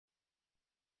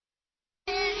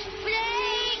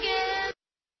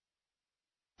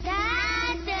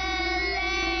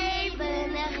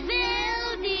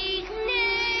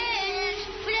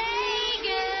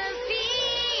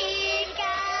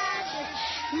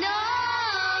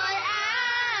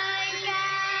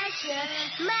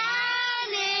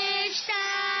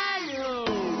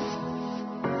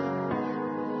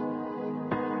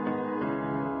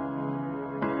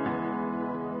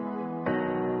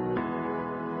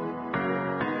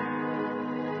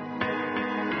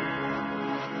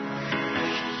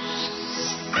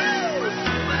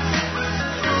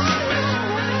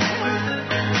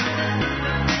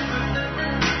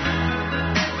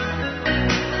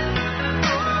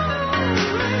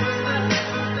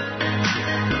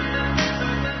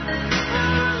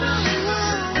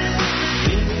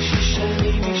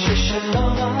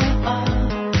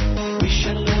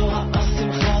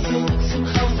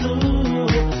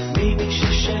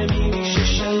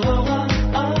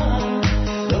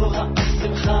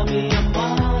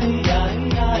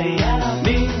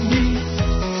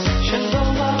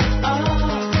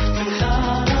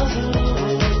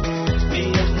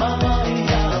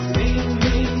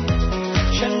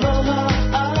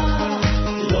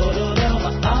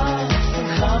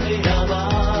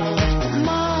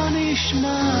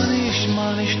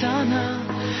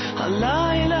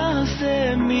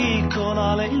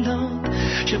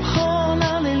שבכל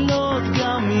הלילות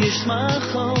גם יש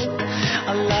שמחות.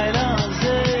 הלילה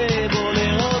הזה בוא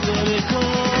לראות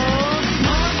ולרקוד.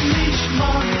 מה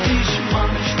נשמע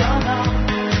משתנה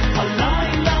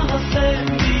הלילה הזה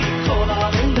מכל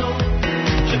הלילות,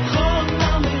 שבכל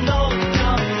הלילות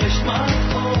גם יש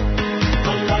שמחות.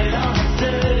 הלילה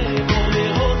הזה בוא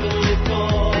לראות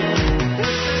ולרקוד.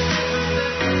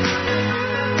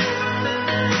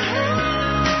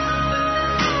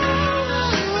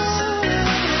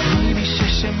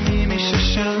 מי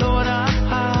שלא ראה,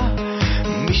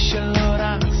 מי שלא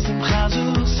ראה, שמחה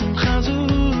זו, שמחה זו.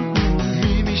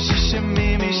 מי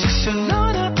שלא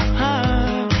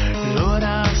ראה, לא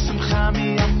ראה שמחה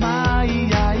מימי.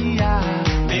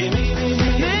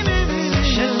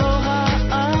 שלא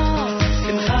ראה,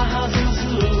 שמחה הזו,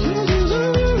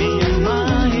 מימי.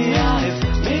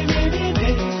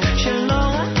 שלא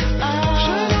ראה,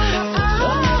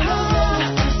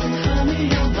 שמחה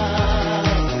מימי.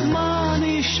 מה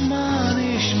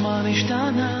נשמע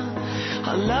נשתנה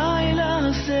הלילה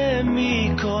הזה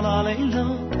מכל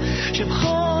הלילות,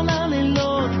 שבכל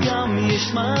הלילות גם יש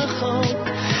שמחות.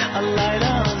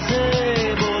 הלילה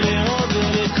הזה בוא לראות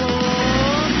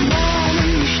ולרקוד. מה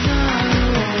נשתנה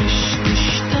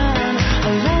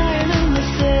הלילה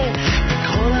הזה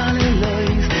מכל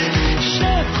הלילות,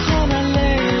 שבכל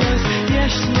הלילות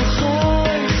יש שמחות.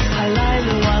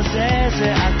 הלילה הזה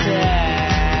זה אתם.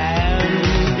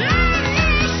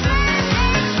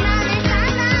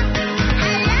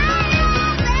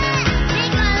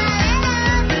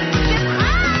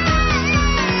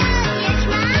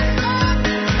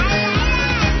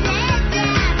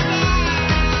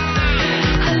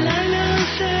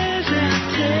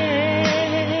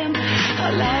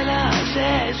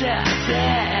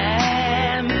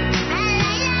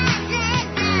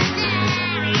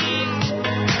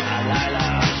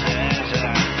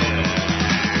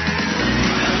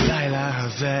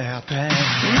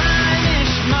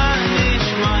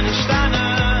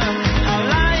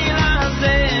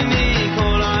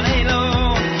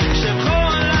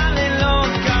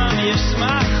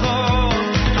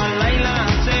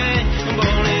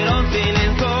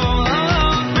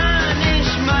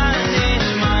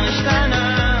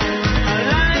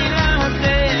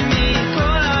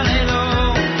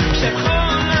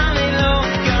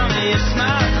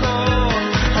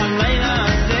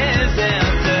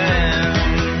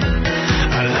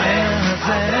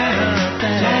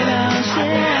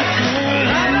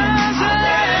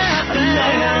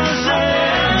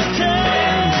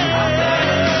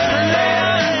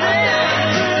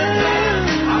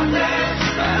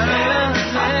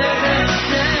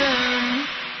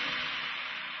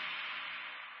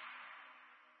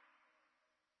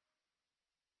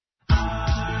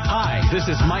 This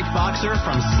is Mike Boxer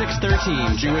from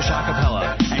 613 Jewish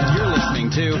Acapella, and you're listening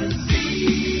to...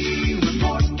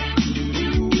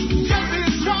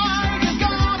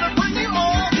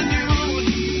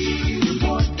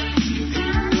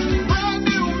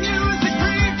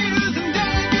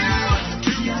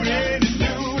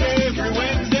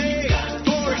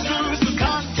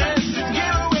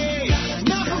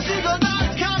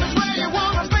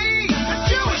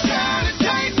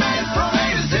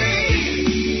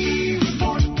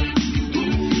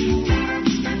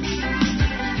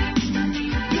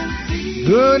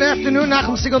 Good afternoon,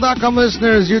 NachumSegal.com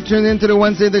listeners. You tuned into the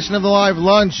Wednesday edition of the Live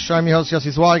Lunch. I'm your host,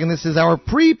 Yossi Zweig, and this is our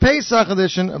pre-Pesach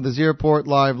edition of the Zierport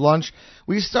Live Lunch.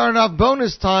 We started off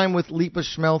bonus time with Lipa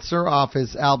Schmelzer off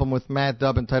his album with Matt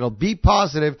Dubb entitled Be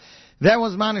Positive. That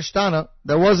was Manishtana.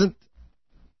 That wasn't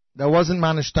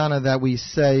Manishtana that we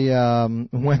say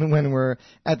when we're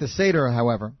at the Seder,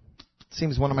 however. It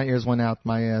seems one of my ears went out.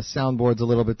 My soundboard's a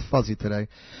little bit fuzzy today.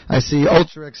 I see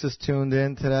Ultrix is tuned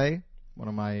in today. One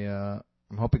of my...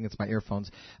 I'm hoping it's my earphones.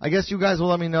 I guess you guys will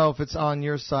let me know if it's on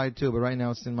your side too, but right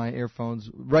now it's in my earphones.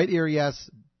 Right ear, yes.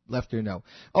 Left ear, no.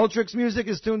 Ultrix Music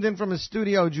is tuned in from his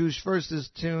studio. Jewish First is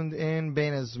tuned in.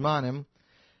 Bein Zmanim.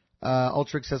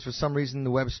 Ultrix says for some reason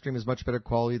the web stream is much better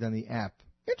quality than the app.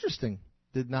 Interesting.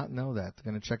 Did not know that.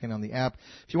 Going to check in on the app.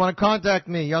 If you want to contact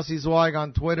me, Yossi Zweig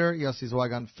on Twitter, Yossi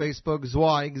Zweig on Facebook,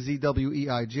 Zweig, Zweig,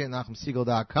 at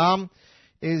NachumSegal.com.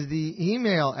 is the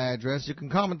email address. You can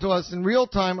comment to us in real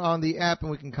time on the app,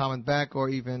 and we can comment back or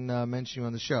even mention you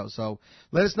on the show. So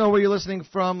let us know where you're listening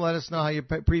from. Let us know how your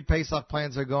pre-Pesach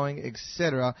plans are going,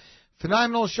 etc.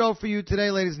 Phenomenal show for you today,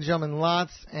 ladies and gentlemen.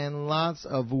 Lots and lots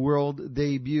of world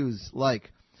debuts,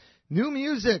 like new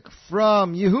music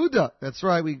from Yehuda. That's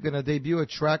right, we're going to debut a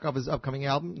track of his upcoming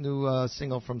album. New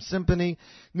single from Symphony.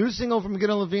 New single from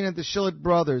Gideon Levine and the Shillett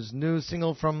Brothers. New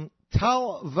single from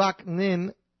Tal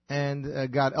Vaknin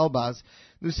and Gad Elbaz.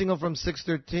 New single from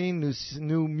 613,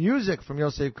 new music from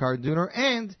Yosef Karduner,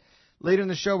 and later in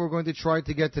the show we're going to try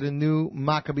to get to the new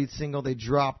Maccabee single they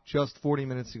dropped just 40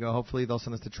 minutes ago. Hopefully they'll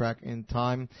send us the track in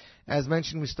time. As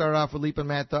mentioned, we started off with Leap and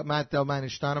Matt Del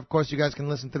Manishtan. Of course, you guys can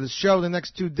listen to this show the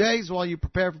next 2 days while you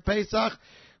prepare for Pesach.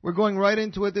 We're going right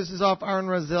into it. This is off Aaron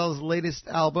Razel's latest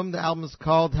album. The album is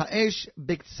called Ha'esh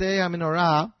B'Ktsei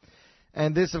HaMenorah.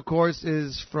 And this, of course,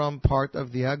 is from part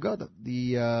of the Haggadah.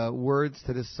 The words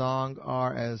to this song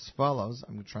are as follows.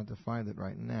 I'm trying to find it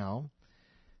right now.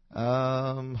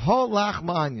 Holach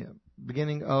Ma'anya,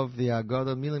 beginning of the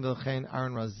Haggadah, Milim Vilchein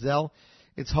Aaron Razel.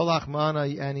 It's Holach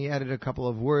Ma'ana, and he added a couple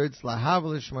of words. Lahav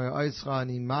Lishmaya Oischa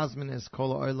Ani Mazmin Es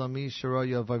Kol Oilami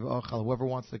Shiroya Vayv Ochal. Whoever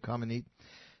wants to come and eat.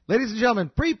 Ladies and gentlemen,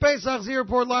 pre-Pesach Z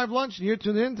Report Live Lunch, and you're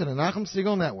tuned in to the Nachum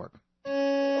Segal Network.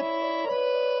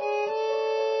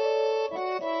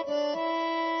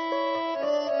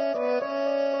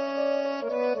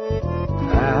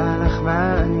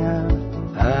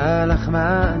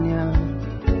 הלחמניה,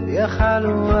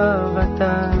 יאכלו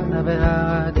אהבתנה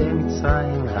בעדי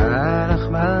מצרים.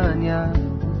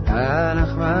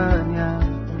 הלחמניה,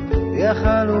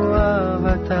 יאכלו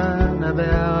אהבתנה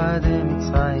בעדי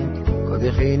מצרים. כל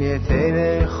דכין יתה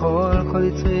ואכול, כל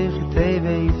יצריך יתה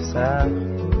ויפסח,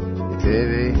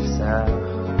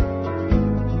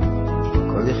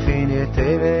 כל דכין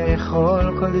יתה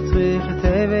ואכול, כל יצריך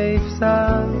יתה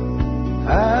ויפסח.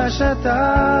 השטח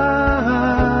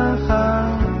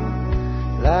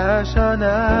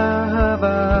לשנה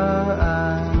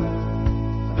הבאה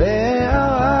בעדי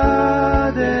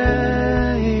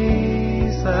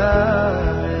ישראל.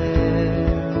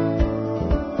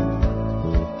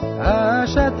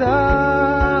 השטח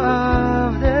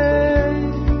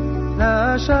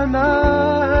לשנה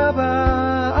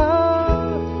הבאה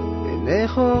בני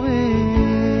חורים.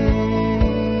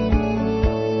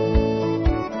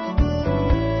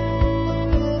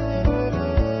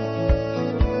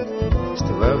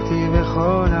 הסתובבתי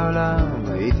בכל העולם,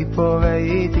 הייתי פה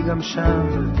והייתי גם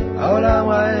שם. העולם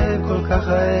רעב, כל כך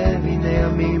רעב, הנה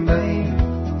ימים באים.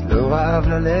 לא רעב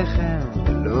ללחם,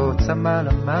 לא צמא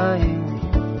למים.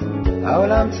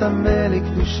 העולם צמא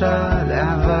לקדושה,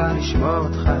 לאהבה, לשמוע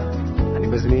אותך. אני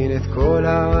מזמין את כל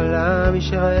העולם, מי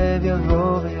שרעב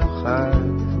יבוא ויאכל,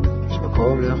 יש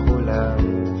מקום לכולם.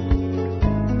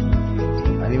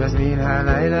 אני מזמין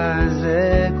הלילה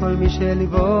הזה, כל מי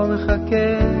שליבו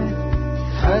מחכה,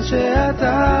 היכן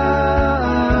שאתה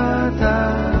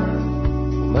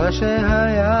ומה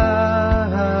שהיה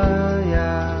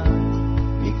היה,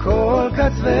 מכל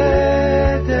קצווי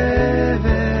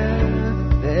תבל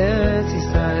לארץ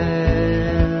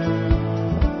ישראל.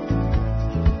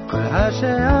 כל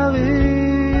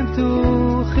השערים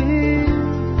פתוחים,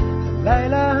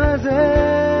 הלילה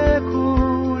הזה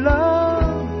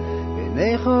כולם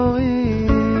בני חורים.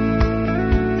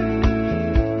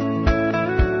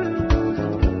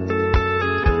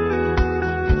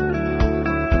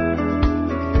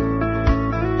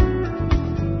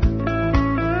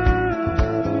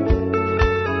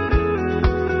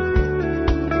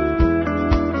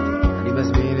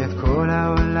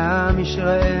 מי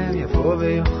שרעב יבוא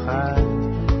ויאכל,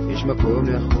 יש מקום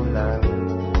לכולם.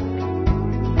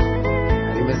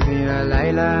 אני מזמין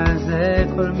הלילה הזה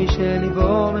כל מי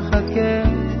שליבו מחכה,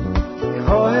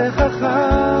 יבוא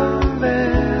החכם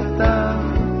ואחתם,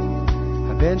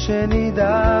 הבן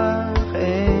שנידח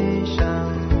אי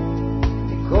שם,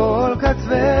 מכל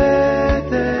קצווי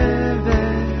תבל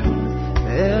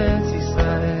בארץ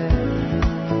ישראל.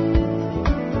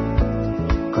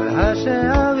 כל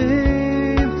השערים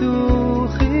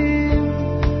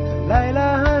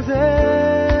לילה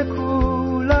הזה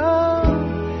כולם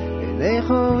בני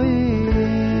חורים.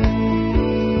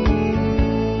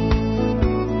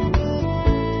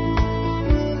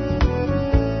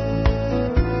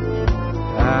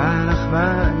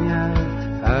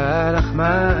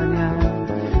 הלחמניה,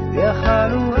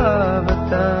 יאכלו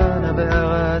אהבתנה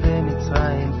בעדי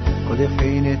מצרים. כל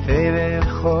דכין יתה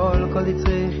ואכול, כל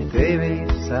דצריך יתה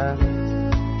ויפסח.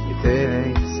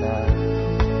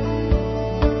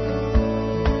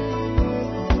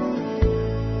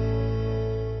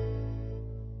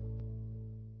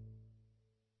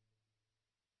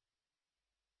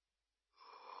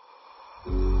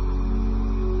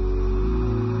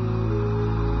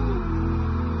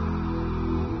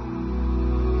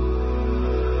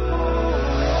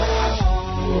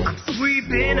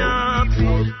 Sweeping up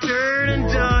dirt and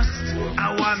dust, I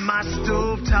wipe my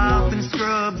stove top and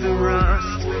scrub the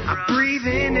rust. I'm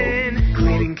breathing in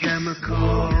cleaning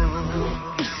chemicals.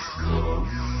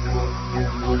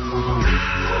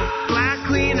 Black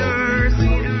cleaners,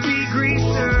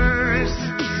 degreasers,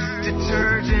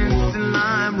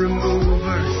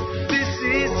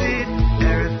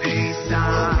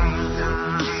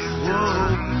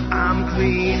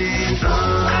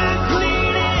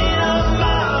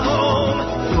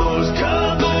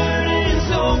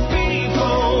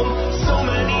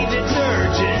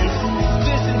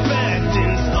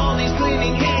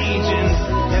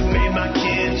 in my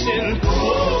kitchen.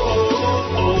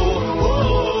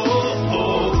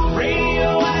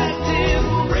 Radioactive,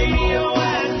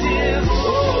 radioactive.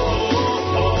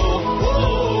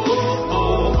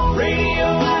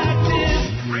 Radioactive,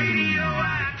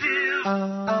 radioactive. I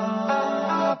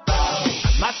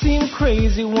might seem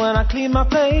crazy when I clean my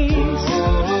place.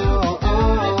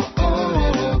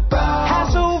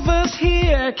 Passover's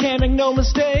here, can't make no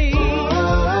mistake.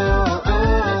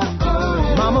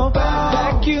 Mama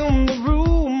vacuum the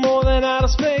room more than out of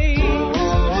space.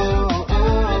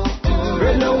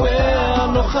 Red nowhere,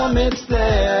 no chametz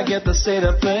there, get the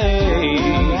Seder play.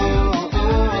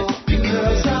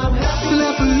 Because I'm happy.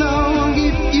 Clap along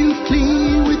if you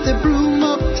clean with the broom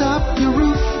up top your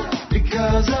roof.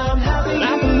 Because I'm happy.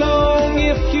 Clap along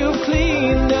if you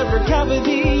cleaned every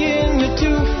cavity in your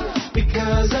tooth.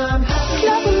 Because I'm happy.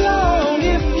 Clap along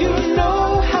if you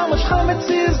know how much chametz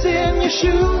is in your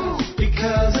shoe.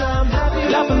 Because I'm happy.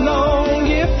 Clap along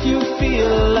if you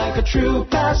feel like a true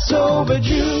Passover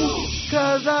Jew.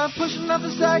 Cause I'm pushing up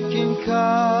the second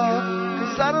cup.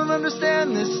 Cause I don't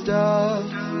understand this stuff.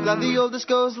 Glad the oldest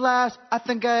goes last. I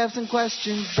think I have some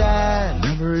questions, Dad.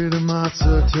 Never eat a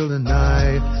matzah till the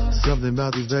night. Something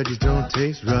about these veggies don't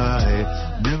taste right.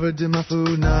 Never did my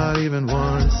food, not even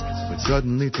once. But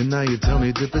suddenly tonight you tell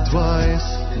me dip it twice.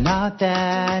 Not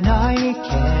that I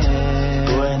care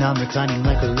when I'm reclining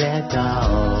like a red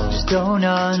doll. Just don't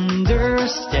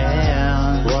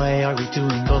understand why are we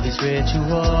doing all these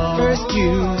rituals. First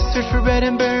you search for bread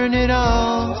and burn it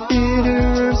all. Bitter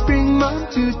herbs bring mom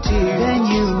to tears. Then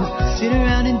you sit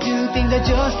around and do things I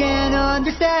just can't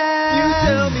understand. You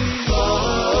tell me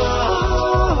hold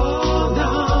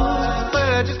on, but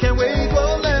I just can't wait,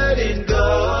 won't let it go.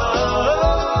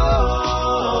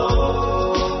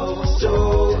 So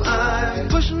I'm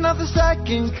pushing off the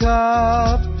second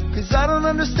cup. Cause I don't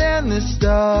understand this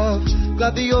stuff.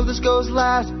 Glad the oldest goes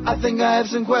last. I think I have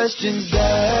some questions,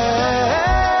 Dad.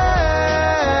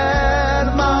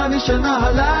 Ma nishana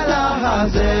halala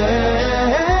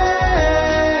hazeh.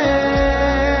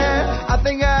 I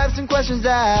think I have some questions,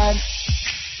 Dad.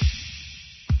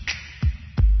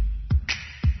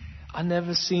 I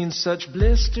never seen such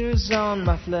blisters on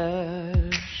my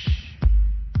flesh.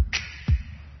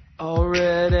 All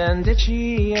red and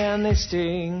itchy and they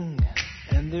sting.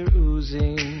 And they're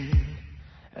oozing.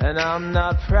 And I'm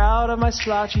not proud of my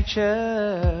splotchy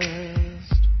chest.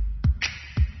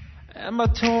 And my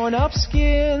torn up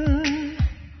skin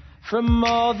from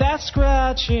all that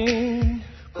scratching.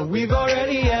 But we've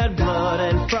already had blood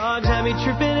and frogs had me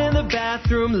tripping in the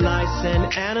bathroom. Lice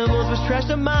and animals was trashed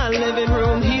in my living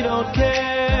room. He don't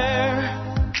care.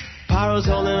 Paro's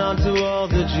holding on to all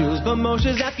the Jews, but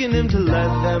Moshe's asking him to let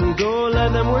them go,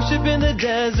 let them worship in the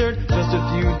desert. Just a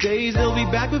few days, they'll be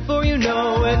back before you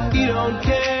know it. He don't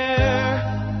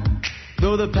care,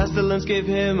 though the pestilence gave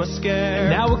him a scare.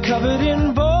 Now we're covered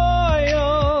in boils.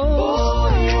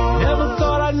 Never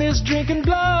thought I'd miss drinking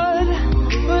blood,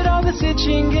 but all this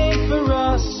itching ain't for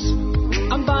us.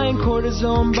 I'm buying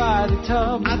cortisone by the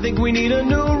tub. I think we need a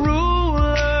new ruler.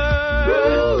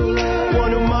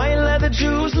 One who might let the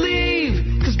Jews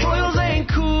leave, cause boils ain't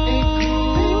cool.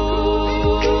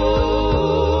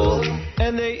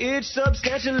 And they itch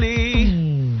substantially.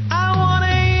 I wanna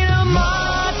eat a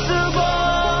matzo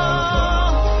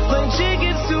ball. Plain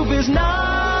chicken soup is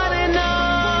not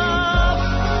enough,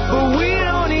 but we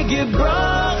don't eat good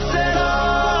broths at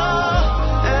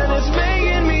all. And it's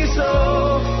making me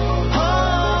so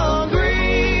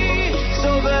hungry, so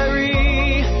very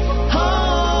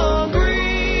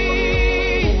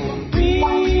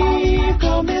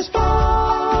this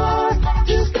far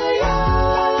to stay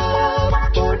up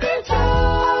for good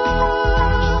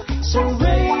time. So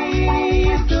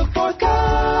raise the fourth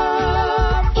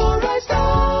cup for I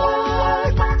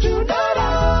start tonight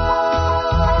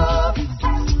up.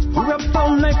 We're up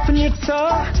all night for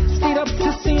Yitzhak, stayed up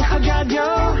to sing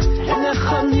Haggadah and the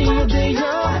Chani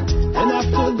Yodayah, and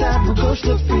after that we'll go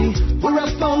Shlefi. We're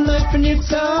up all night for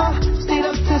Yitzhak, stayed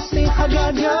up to sing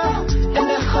Haggadah and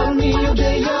the Chani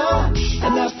Yodayah.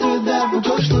 And after that we'll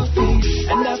go Shlefi.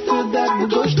 And after that we'll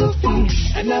go Shlefi.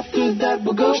 And after that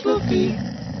we'll go Shlefi.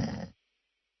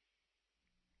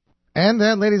 And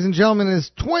that, ladies and gentlemen, is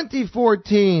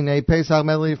 2014, a Pesach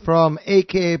medley from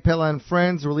A.K.A. Pella and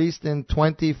Friends, released in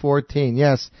 2014.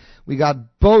 Yes, we got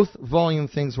both volume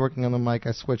things working on the mic.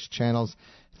 I switched channels.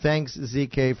 Thanks,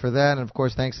 ZK, for that. And, of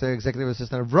course, thanks to Executive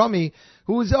Assistant of Rummy,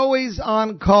 who is always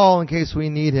on call in case we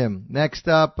need him. Next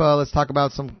up, let's talk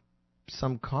about some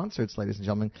concerts, ladies and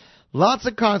gentlemen. Lots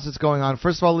of concerts going on.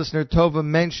 First of all, listener Tova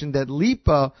mentioned that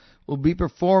Lipa will be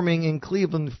performing in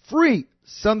Cleveland free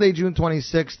Sunday, June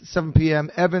 26th, 7 p.m.,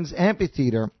 Evans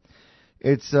Amphitheater.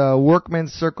 It's a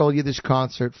Workman's Circle Yiddish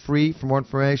concert, free. For more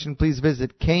information, please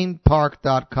visit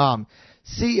cainpark.com.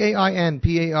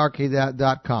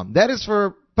 CAINPARK.com. That is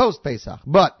for post-Pesach.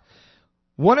 But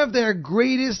one of their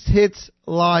greatest hits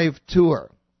live tour.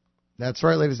 That's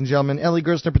right, ladies and gentlemen. Eli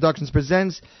Gerstner Productions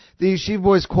presents the Yeshiva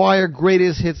Boys Choir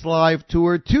Greatest Hits Live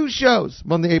Tour. 2 shows,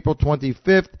 Monday, April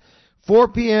 25th, 4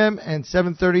 p.m. and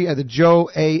 7:30 at the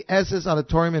Joe A. Esses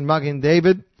Auditorium in Magen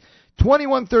David.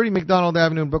 2130 McDonald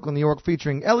Avenue in Brooklyn, New York,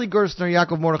 featuring Eli Gerstner,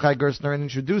 Yaakov Mordechai Gerstner, and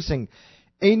introducing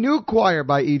a new choir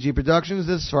by EG Productions,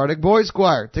 the Sephardic Boys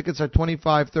Choir. Tickets are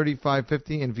 $25, $35,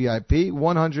 $50 in VIP,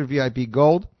 $100 VIP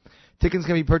Gold. Tickets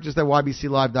can be purchased at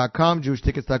ybclive.com,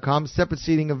 jewishtickets.com. Separate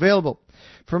seating available.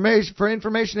 For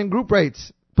information and group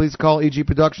rates, please call EG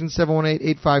Productions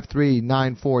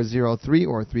 718-853-9403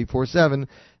 or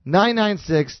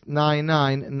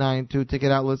 347-996-9992.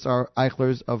 Ticket outlets are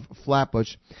Eichler's of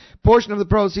Flatbush. Portion of the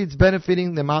proceeds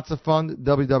benefiting the Matzah Fund,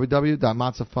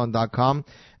 www.matzahfund.com.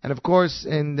 And of course,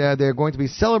 they're going to be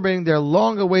celebrating their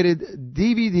long-awaited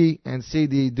DVD and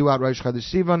CD due out Rosh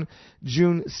Chodesh Sivan,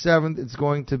 June 7th. It's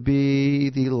going to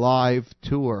be the live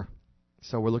tour.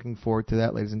 So we're looking forward to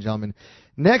that, ladies and gentlemen.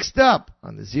 Next up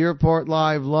on the Z Report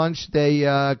Live Lunch, they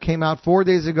came out 4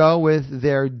 days ago with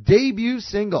their debut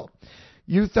single.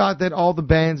 You thought that all the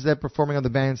bands that are performing on the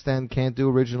bandstand can't do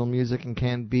original music and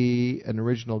can't be an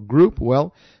original group.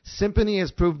 Well, Symphony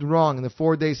has proved wrong. In the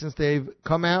 4 days since they've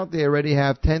come out, they already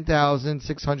have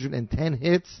 10,610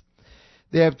 hits.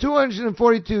 They have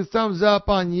 242 thumbs up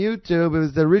on YouTube. It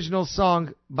was the original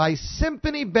song by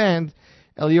Symphony Band,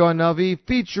 Eliyahu Navi,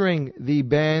 featuring the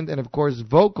band, and of course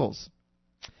vocals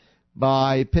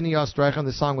by Penny Ostreicher.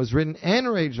 The song was written and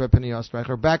arranged by Penny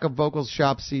Ostreicher. Backup vocals,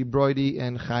 Shapsi Broidy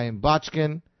and Chaim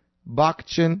Bachkin.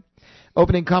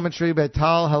 Opening commentary by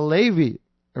Tal Halevi.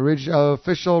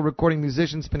 Official recording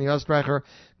musicians, Penny Ostreicher,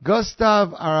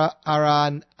 Gustav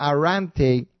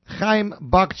Arante, Chaim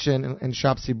Bachkin, and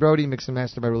Shapsi Broidy. Mix and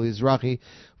master by Ruli Izrahi.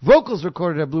 Vocals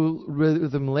recorded at Blue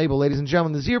Rhythm label. Ladies and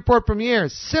gentlemen, the Z Report premiere,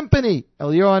 Symphony,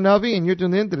 Eliyahu Navi, and you're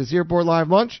tuned in to the Z Report Live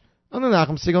Lunch on the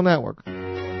Nachum Segal Network.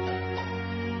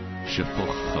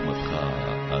 שפוך חמתך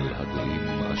על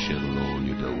הגויים אשר לא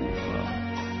ידעוך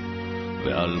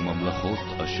ועל ממלכות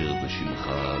אשר בשמך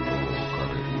לא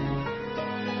קראו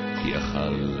כי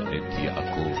אכל את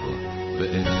יעקב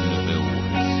ואת נבאו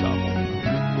עשיו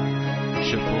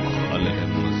שפוך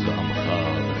עליהם זעמך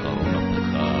וחרון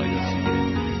אפך יסידם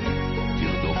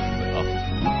תרדוף ואף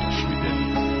תשמידם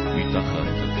מתחת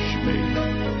שמי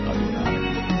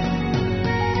אדוני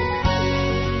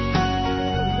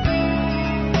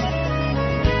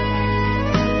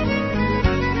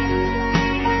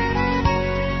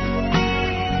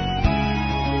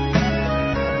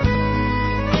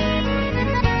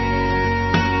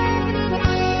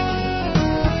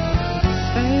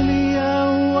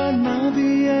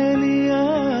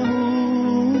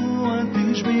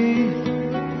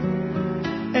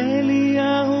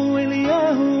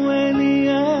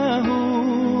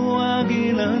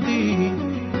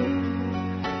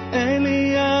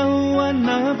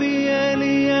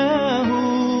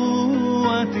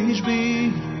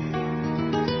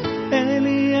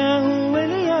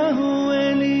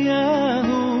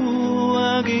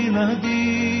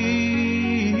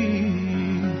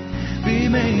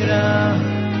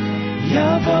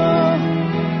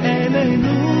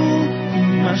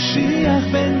משיח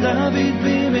בן דוד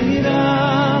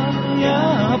במהרה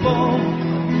יבוא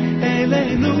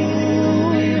אלינו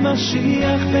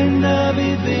משיח בן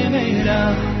דוד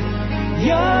במהרה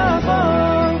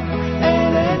יבוא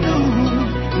אלינו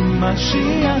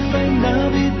משיח בן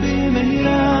דוד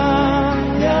במהרה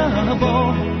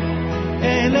יבוא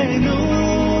אלינו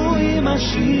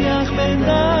משיח בן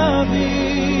דוד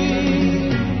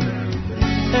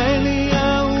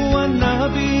אליהו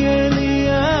הנביא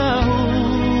אליהו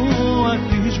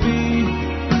התשבי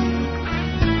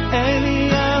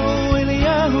אליהו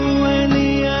אליהו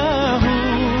אליהו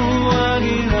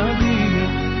הגלעדי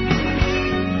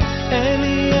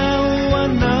אליהו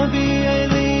הנביא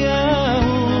אליהו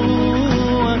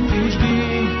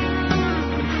התשבי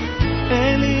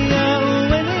אליהו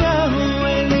אליהו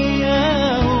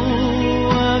אליהו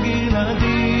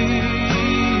הגלעדי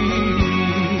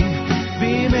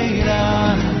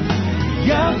במהרה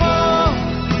יבוא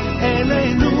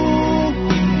אלינו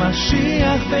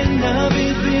משיח בן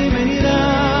דוד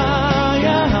במהרה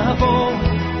יבוא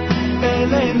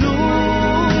אלינו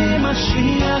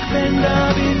משיח בן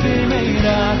דוד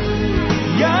במהרה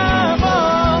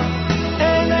יבוא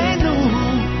אלינו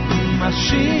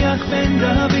משיח בן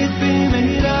דוד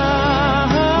במהרה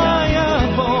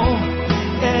יבוא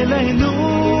אלינו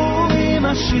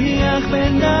משיח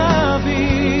בן דוד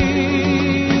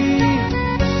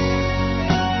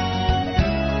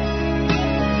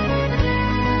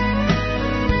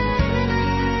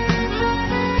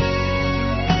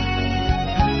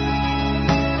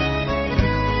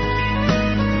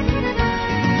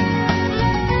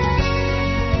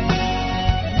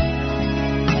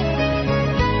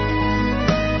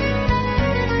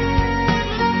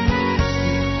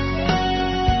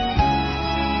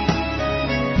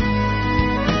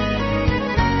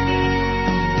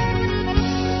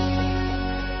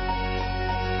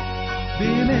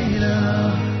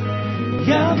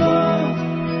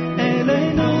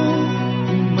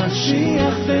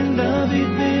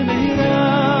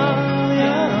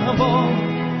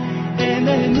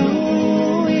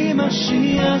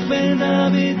Mashiach ben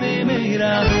David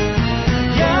b'meira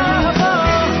Yavo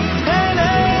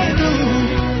Eleinu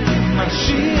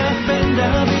Mashiach ben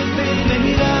David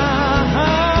b'meira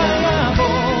Yavo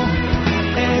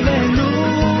Eleinu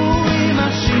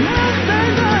Mashiach ben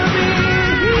David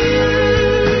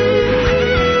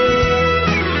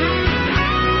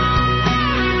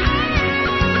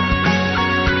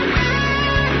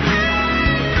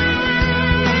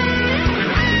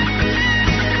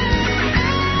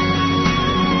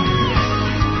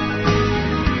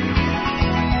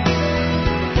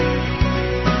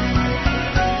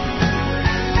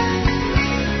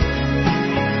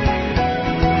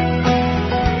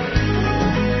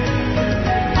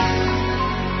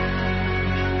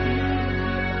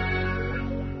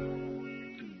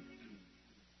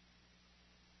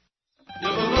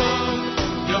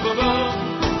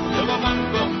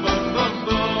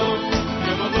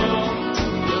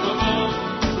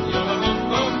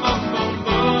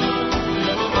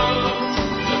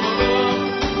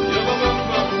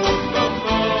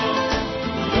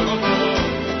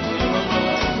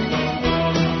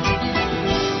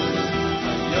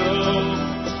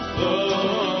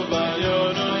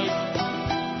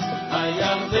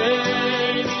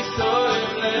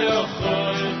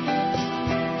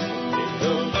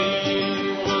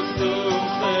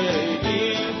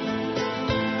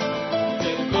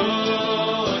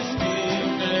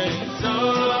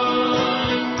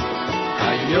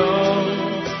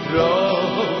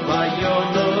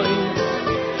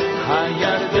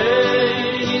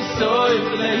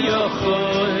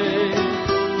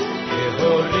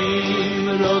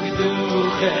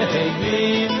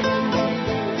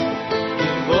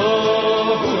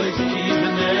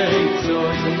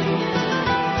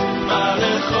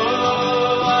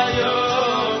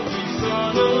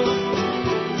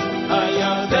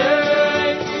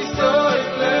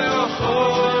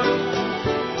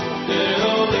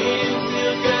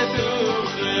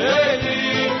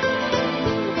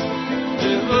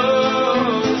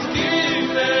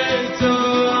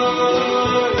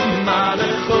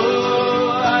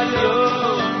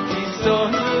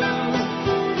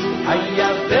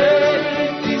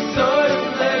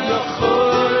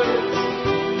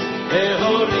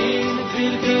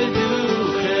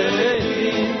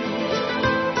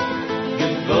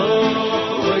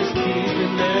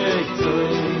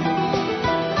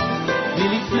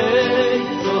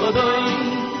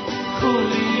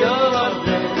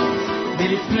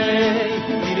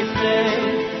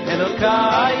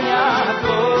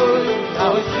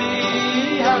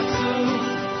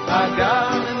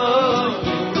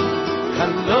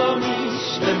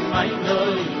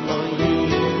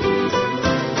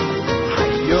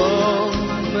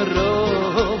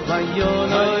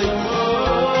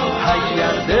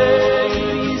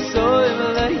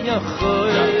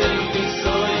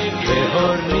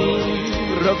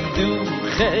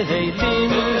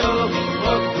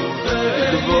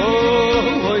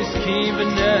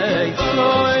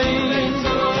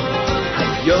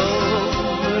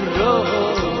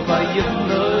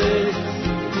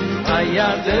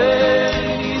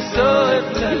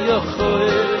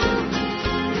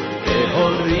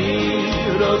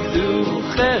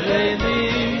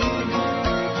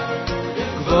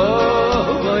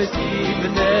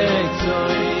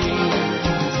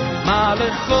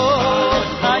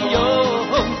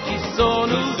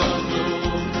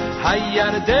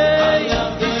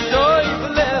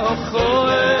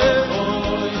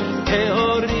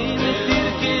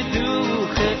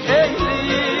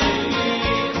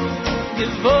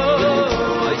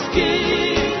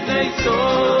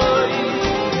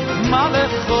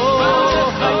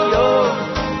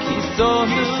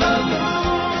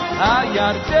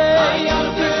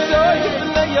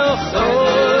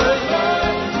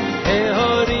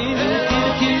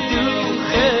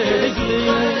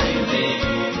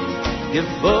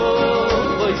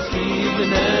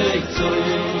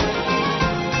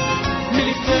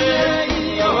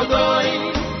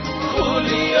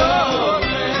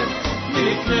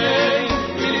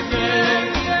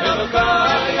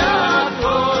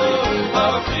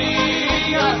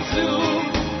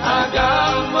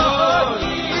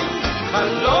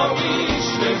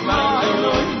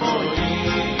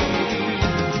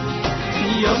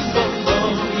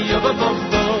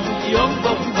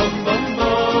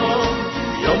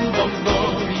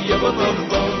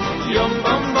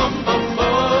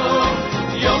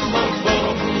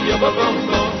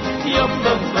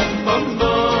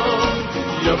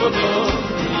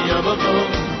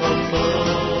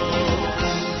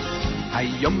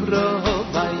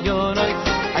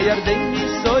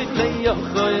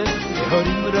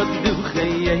Horim rok du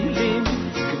khaylim,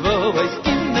 kvo es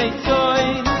in nei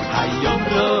tsoin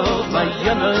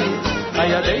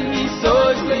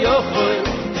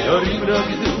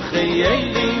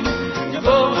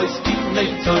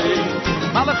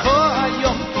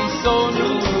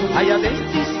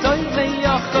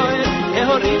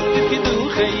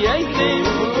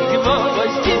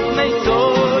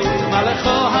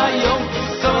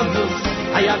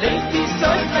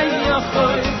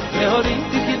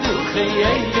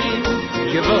Elohim,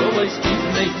 Yevo is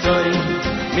Tifnei Tori,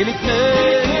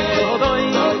 Milifnei Odoi,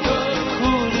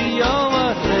 Chuli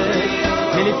Yomarei,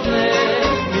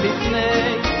 Milifnei,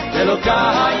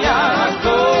 Elokai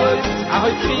Yaakov,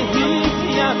 Ahoy Fihi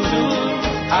Yatu,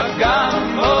 Agam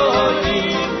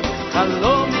Moim,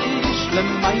 Chalomish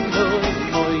Lemaino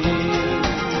Moim,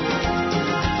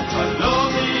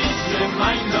 Chalomish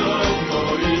Lemaino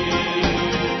Moim,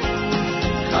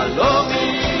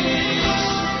 Chalomish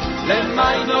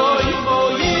Lemaino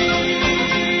Moim.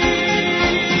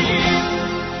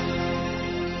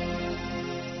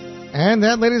 And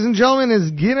that, ladies and gentlemen,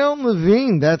 is Gideon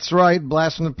Levine. That's right,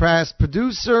 Blast from the Past.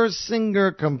 Producer,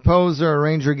 singer, composer,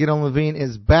 arranger Gideon Levine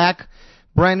is back.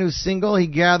 Brand new single. He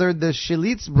gathered the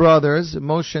Shilitz brothers,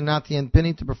 Moshe, Nati, and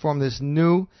Penny, to perform this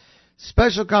new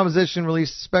special composition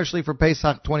released especially for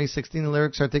Pesach 2016. The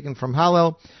lyrics are taken from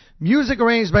Hallel. Music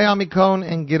arranged by Ami Cohn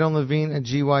and Gideon Levine at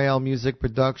GYL Music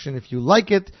Production. If you like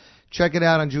it, check it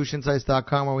out on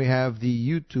JewishInsights.com where we have the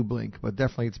YouTube link. But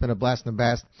definitely, it's been a blast and a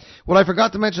blast. What I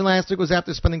forgot to mention last week was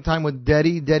after spending time with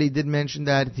Deddy. Deddy did mention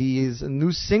that he is a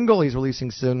new single he's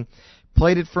releasing soon.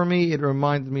 Played it for me. It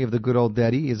reminded me of the good old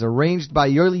Deddy. It's arranged by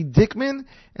Yerli Dickman,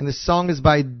 and the song is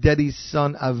by Deddy's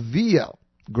son, Aviel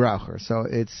Graucher. So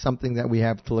it's something that we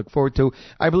have to look forward to.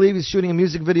 I believe he's shooting a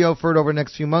music video for it over the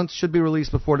next few months. Should be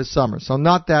released before the summer. So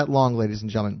not that long, ladies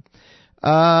and gentlemen.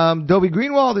 Dobie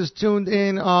Greenwald is tuned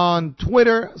in on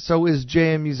Twitter. So is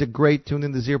JM Music Great, tuned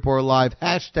in to Zierpor Live.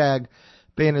 Hashtag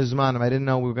Bein Zmanim. I didn't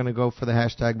know we were going to go for the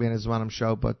hashtag Bein Zmanim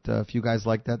show, but if you guys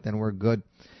like that, then we're good.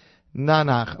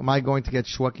 Nanach, am I going to get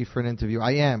Shweki for an interview?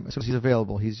 I am, as soon as he's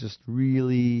available. He's just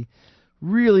really,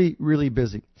 really, really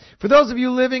busy. For those of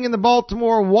you living in the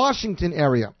Baltimore, Washington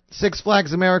area, Six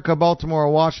Flags America, Baltimore,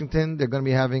 Washington, they're going to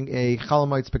be having a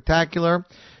Chalamite Spectacular.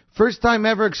 First time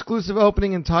ever exclusive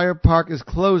opening. Entire park is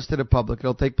closed to the public.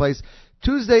 It'll take place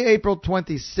Tuesday, April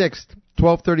 26th,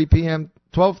 12:30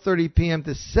 p.m.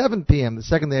 to 7 p.m., the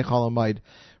second day of Chalamite.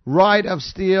 Ride of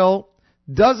Steel.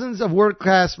 Dozens of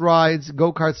world-class rides,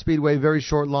 go-kart speedway, very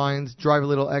short lines, drive a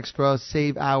little extra,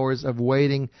 save hours of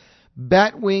waiting.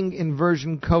 Batwing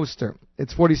inversion coaster.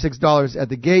 It's $46 at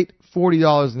the gate,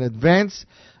 $40 in advance.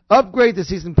 Upgrade the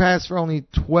season pass for only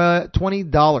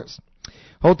 $20.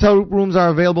 Hotel rooms are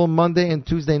available Monday and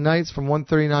Tuesday nights from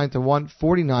 $139 to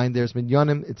 $149. There's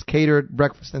Minyanim. It's catered,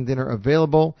 breakfast and dinner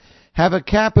available. Have a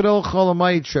capital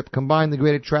Cholamayit trip. Combine the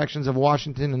great attractions of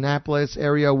Washington, Annapolis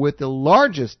area with the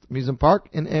largest amusement park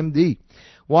in MD.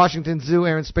 Washington Zoo,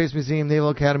 Air and Space Museum,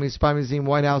 Naval Academy, Spy Museum,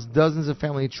 White House, dozens of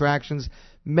family attractions.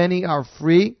 Many are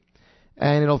free.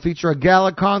 And it'll feature a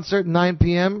gala concert, 9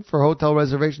 p.m. For hotel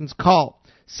reservations, call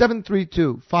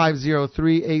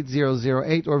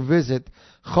 732-503-8008 or visit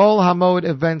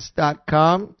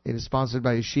cholhamodevents.com. It is sponsored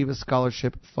by Yeshiva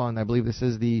Scholarship Fund. I believe this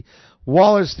is the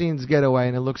Wallerstein's Getaway,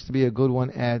 and it looks to be a good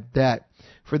one at that.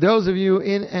 For those of you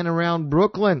in and around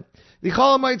Brooklyn, the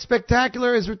Chalamite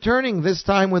Spectacular is returning, this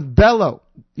time with Bello,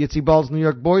 Yitzi Ball's New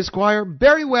York Boys Choir,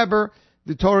 Barry Weber,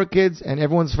 the Torah Kids, and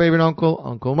everyone's favorite uncle,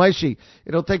 Uncle Maishi.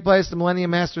 It'll take place at the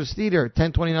Millennium Masters Theater,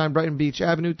 1029 Brighton Beach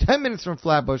Avenue, 10 minutes from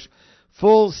Flatbush.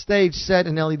 Full stage set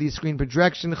and LED screen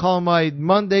projection. Chalamite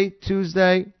Monday,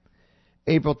 Tuesday,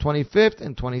 April 25th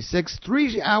and 26th.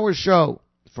 3-hour show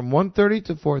from 1:30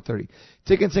 to 4:30.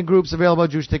 Tickets and groups available at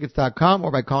JewishTickets.com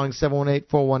or by calling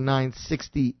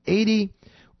 718-419-6080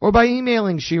 or by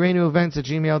emailing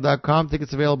shireinuevents@gmail.com.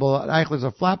 Tickets available at Eichler's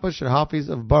of Flatbush and Hoffy's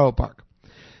of Borough Park.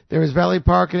 There is valet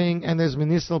parking and there's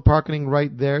municipal parking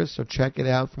right there, so check it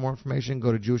out. For more information,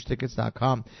 go to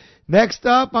JewishTickets.com. Next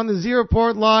up on the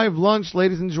Zierport Live Lunch,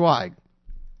 ladies and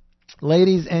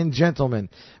gentlemen,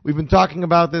 we've been talking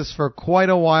about this for quite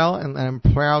a while, and I'm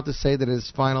proud to say that it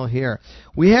is final here.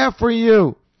 We have for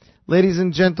you, ladies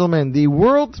and gentlemen, the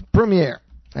world premiere.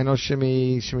 I know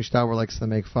Shimi Stauber likes to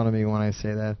make fun of me when I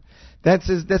say that. That's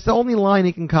the only line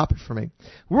he can copy for me.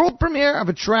 World premiere of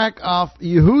a track off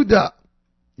Yehuda.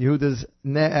 Yehuda's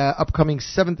upcoming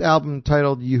 7th album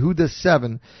titled Yehuda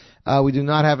 7. We do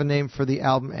not have a name for the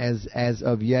album as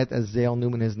of yet, as Zale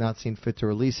Newman has not seen fit to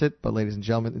release it. But ladies and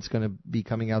gentlemen, it's going to be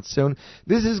coming out soon.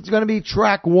 This is going to be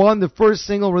track 1, the first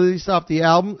single released off the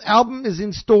album. Album is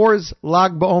in stores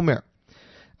Lag BaOmer.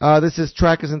 This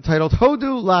track is entitled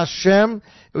Hodu Lashem.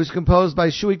 It was composed by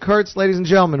Shui Kurtz. Ladies and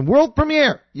gentlemen, world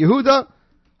premiere, Yehuda,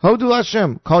 Hodu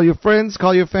Lashem. Call your friends,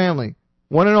 call your family.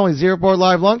 One and only Zierport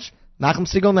Live Lunch, Nachum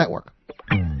Segal Network.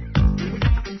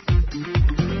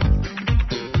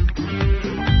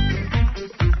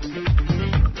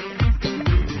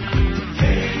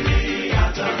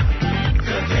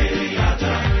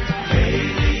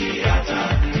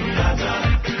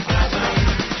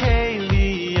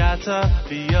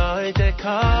 V'yoy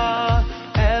dekar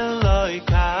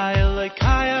Elokai,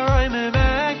 Elokai, Aroi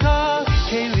Memeka,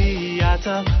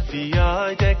 Keliata,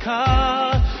 V'yodeka.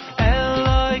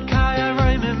 Elokai,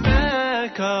 Aroi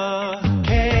Memeka,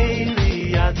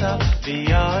 Keliata,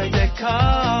 V'yodeka.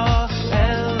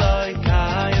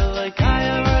 Elokai, Elokai,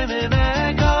 Aroi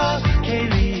Memeka,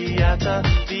 Keliata,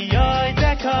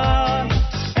 V'yodeka.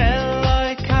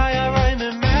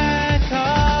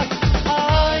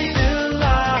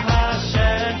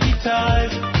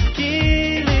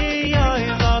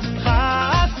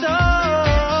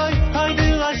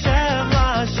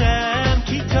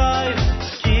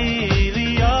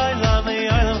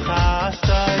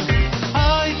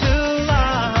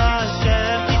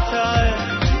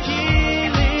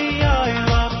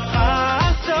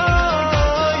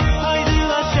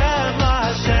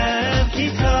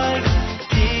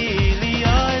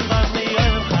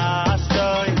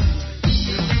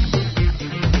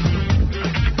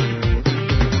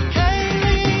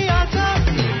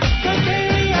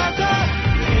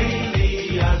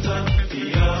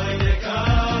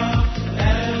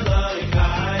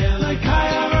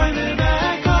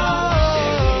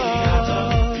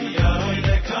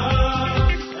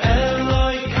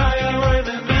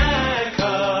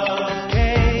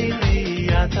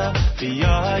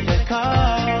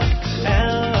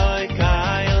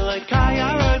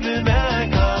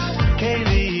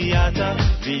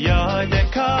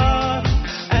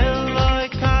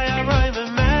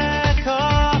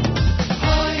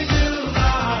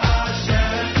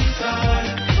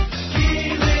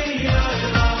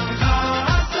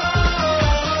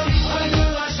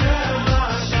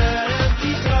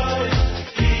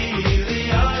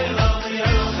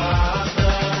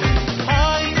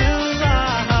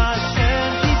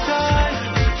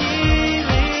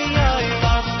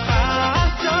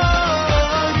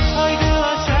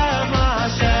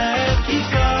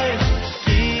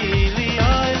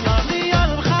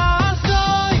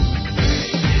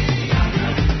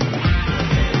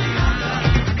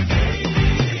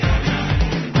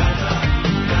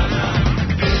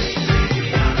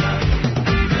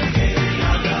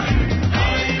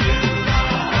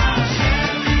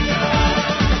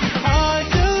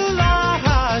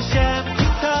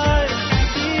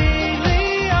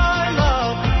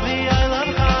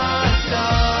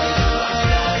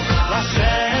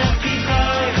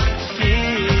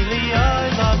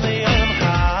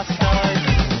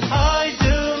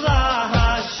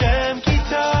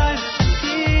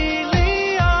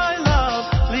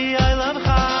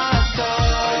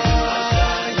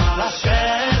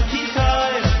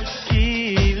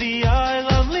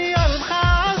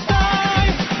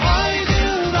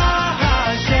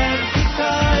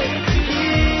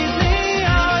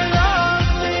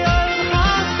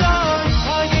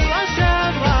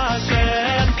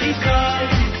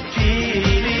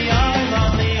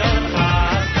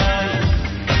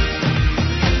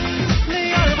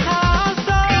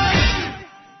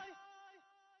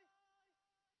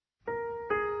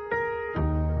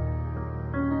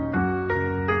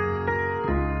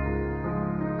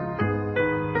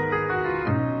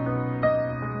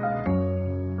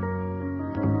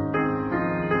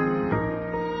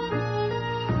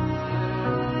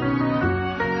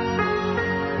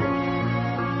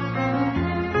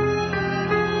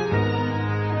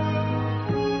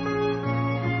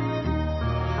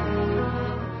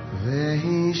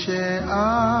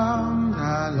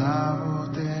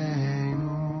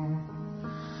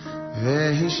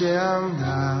 והיא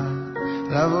שעמדה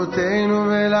לאבותינו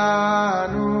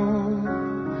ולנו,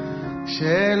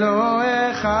 שלא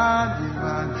אחד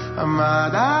לבד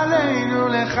עמד עלינו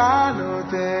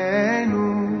לכלותנו,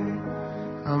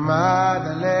 עמד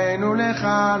עלינו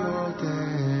לכלותנו.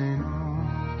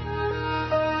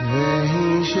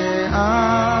 והיא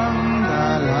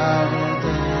שעמדה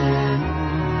לאבותינו,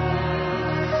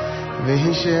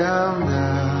 והיא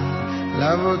שעמדה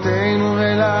לאבותינו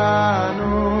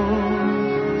ולנו,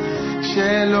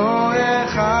 שלא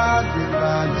אחד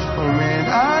לבד עומד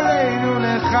עלינו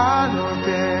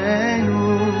לכלותנו,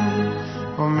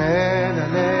 עומד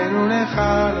עלינו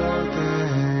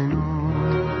לכלותנו.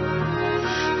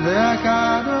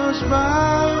 והקדוש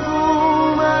ברוך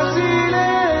הוא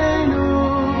מצילנו,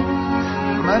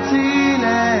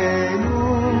 מצילנו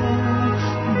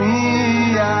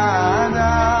מידם,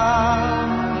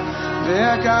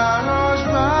 והקדוש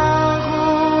ברוך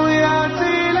הוא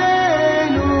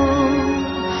יצילנו,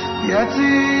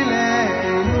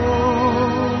 יצילנו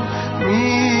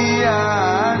מידם.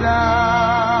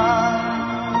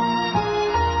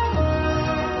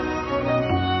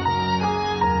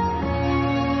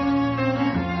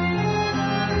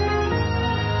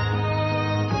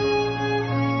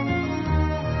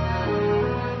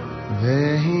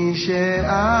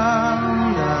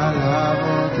 שעמדה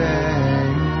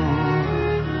לאבותינו,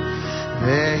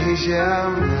 והיא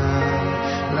שעמדה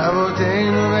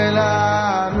לאבותינו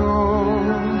ולנו,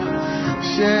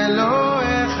 שלא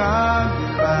אחד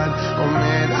בלבד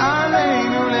עומד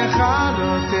עלינו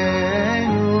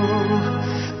לכלותנו,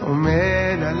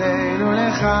 עומד עלינו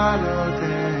לכלותנו.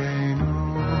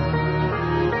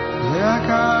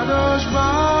 והקדוש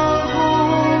ברוך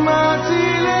הוא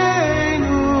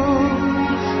מצילנו,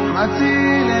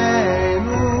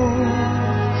 מצילנו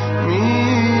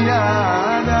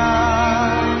מידם,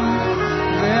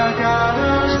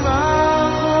 והקדוש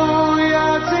ברוך הוא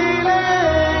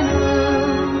יצילנו,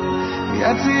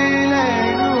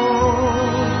 יצילנו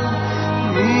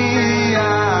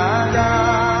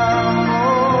מידם,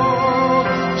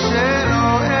 שלא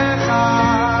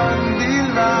אחד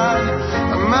בלבד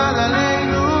עמד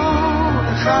עלינו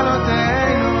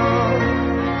לכלותנו,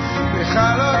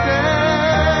 לכלותנו,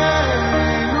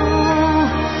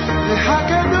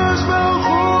 והקדוש ברוך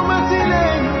הוא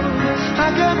מצילנו,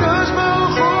 הקדוש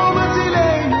ברוך הוא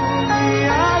מצילנו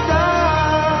מידם.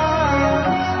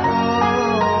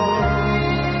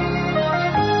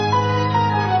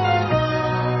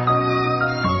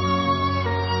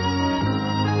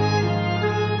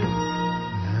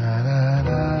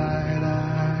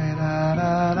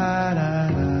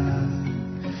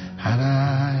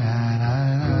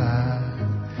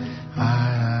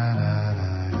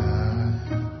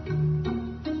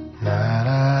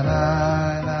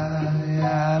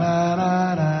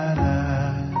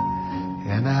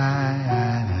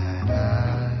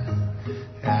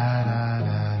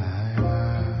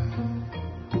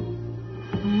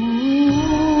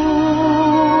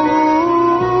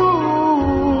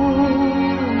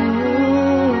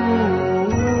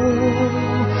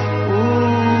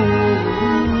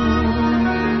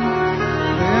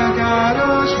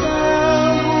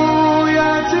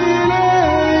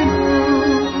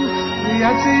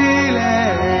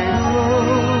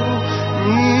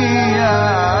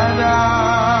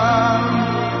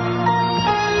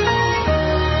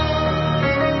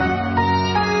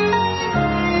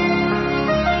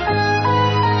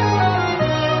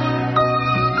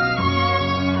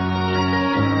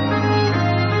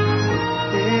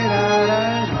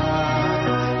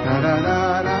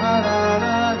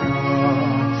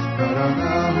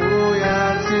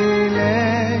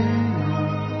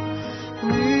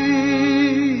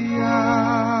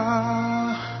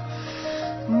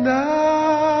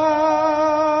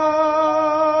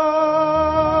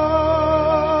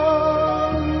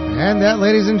 And that,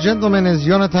 ladies and gentlemen, is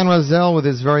Yonatan Razel with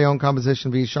his very own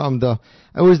composition, V'Yishamda.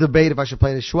 I always debate if I should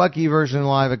play the Shweki version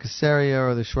live at Caesarea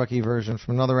or the Shweki version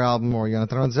from another album or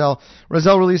Yonatan Razel.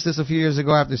 Razel released this a few years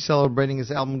ago after celebrating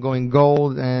his album Going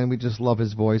Gold, and we just love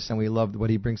his voice and we loved what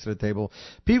he brings to the table.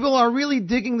 People are really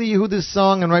digging the Yehuda's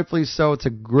song, and rightfully so. It's a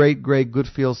great, great, good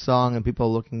feel song, and people are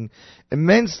looking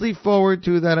immensely forward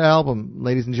to that album.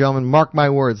 Ladies and gentlemen, mark my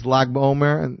words, Lag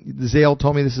BaOmer, and Zale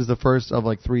told me this is the first of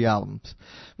like 3 albums.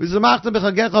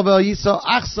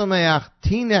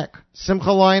 Tinek,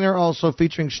 Simcha Liner, also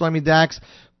featuring Shlomi Dax,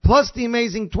 plus the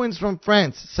amazing twins from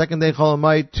France. Second day Chol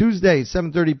Hamoed, Tuesday,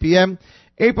 7:30 p.m.,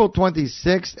 April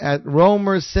 26th at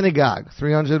Romer Synagogue,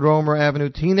 300 Romer Avenue,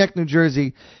 Teaneck, New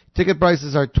Jersey. Ticket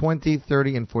prices are $20,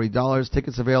 $30, and $40.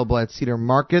 Tickets available at Cedar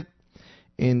Market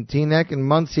in Teaneck, in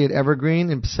Muncie at Evergreen,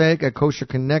 in Passaic at Kosher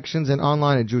Connections, and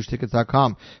online at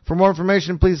JewishTickets.com. For more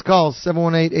information, please call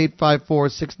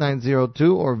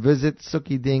 718-854-6902 or visit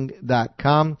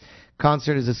SukiDing.com.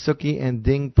 Concert is a Suki and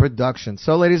Ding production.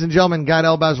 So, ladies and gentlemen, Gad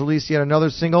Elbaz released yet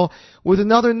another single with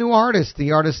another new artist.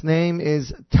 The artist's name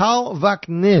is Tal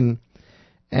Vaknin,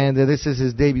 and this is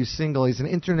his debut single. He's an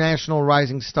international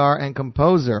rising star and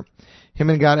composer.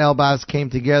 Him and Gad Elbaz came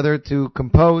together to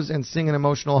compose and sing an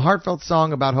emotional, heartfelt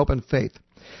song about hope and faith.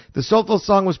 The soulful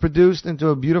song was produced into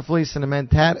a beautifully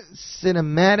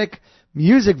cinematic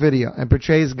music video and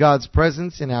portrays God's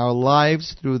presence in our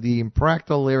lives through the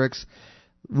impractical lyrics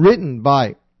written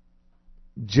by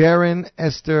Jaren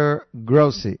Esther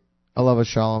Grossi. Allah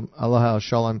Shalom.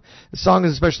 The song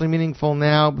is especially meaningful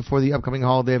now before the upcoming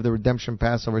holiday of the Redemption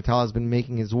Passover. Tal has been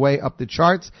making his way up the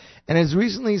charts and has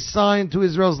recently signed to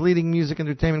Israel's leading music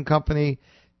entertainment company,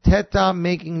 Teta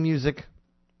Making Music.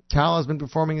 Tal has been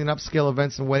performing in upscale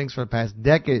events and weddings for the past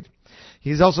decade.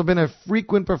 He's also been a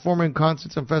frequent performer in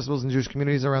concerts and festivals in Jewish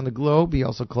communities around the globe. He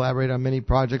also collaborated on many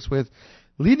projects with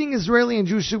leading Israeli and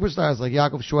Jewish superstars like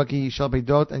Yaakov Shweki, Shel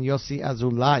Beidot, and Yossi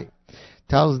Azulai.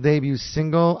 Tal's debut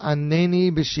single,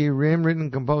 Aneni B'Shirim, written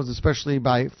and composed especially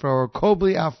for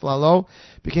Kobli Aflalo,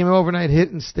 became an overnight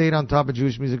hit and stayed on top of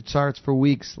Jewish music charts for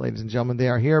weeks. Ladies and gentlemen, they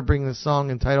are here bringing the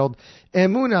song entitled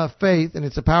Emunah, Faith, and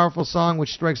it's a powerful song which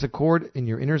strikes a chord in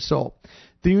your inner soul.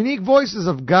 The unique voices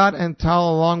of Gad and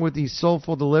Tal, along with the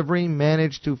soulful delivery,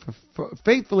 managed to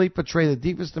faithfully portray the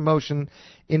deepest emotion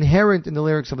inherent in the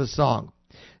lyrics of the song.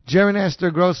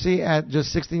 Choirmaster Grossi, at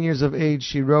just 16 years of age,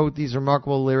 she wrote these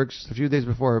remarkable lyrics just a few days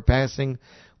before her passing,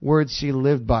 words she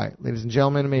lived by. Ladies and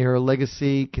gentlemen, may her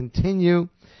legacy continue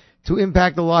to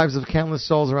impact the lives of countless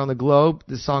souls around the globe.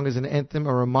 This song is an anthem,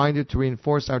 a reminder to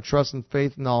reinforce our trust and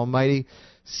faith in the Almighty,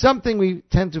 something we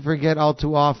tend to forget all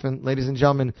too often. Ladies and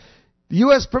gentlemen, the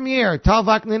U.S. premiere, Tal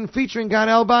Vaknin featuring Gad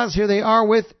Elbaz. Here they are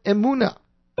with Emunah.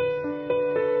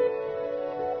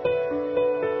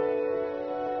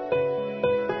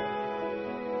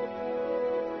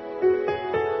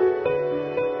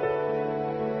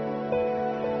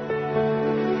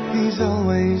 He's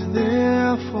always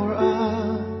there for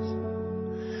us,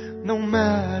 no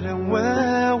matter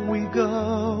where we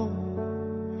go.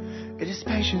 It is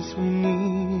patience we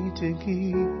need to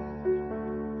give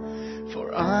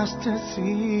for us to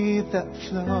see that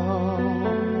flow.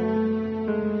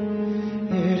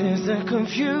 It is the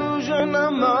confusion I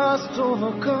must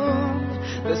overcome,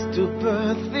 the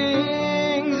stupid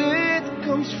things it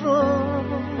comes from,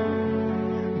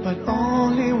 but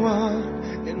only one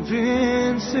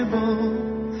invincible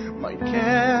might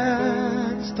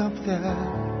can't stop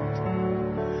that,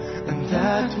 and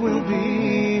that will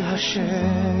be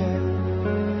Hashem.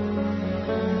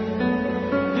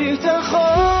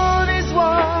 Bitachon is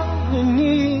what we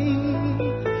need,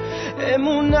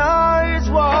 Emunah is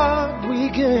what we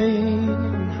gain,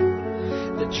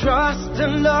 the trust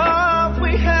and love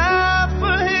we have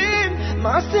for Him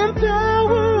must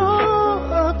empower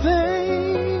all our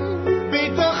pain.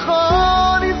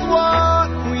 Bitachon is what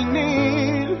we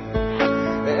need,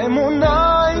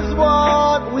 Emunah is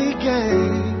what we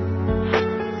gain,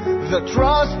 the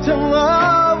trust and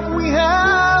love we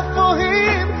have for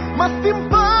Him must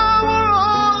empower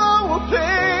all our pain.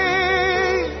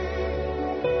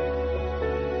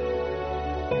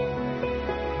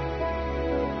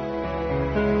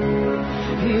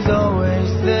 He's always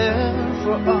there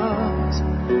for us,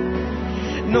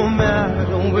 no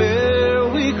matter where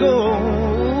we go.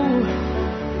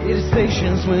 It is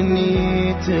patience we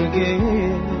need to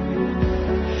give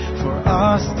for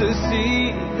us to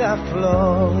see that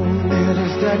flow. It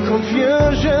is that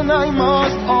confusion I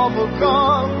must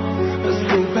overcome, the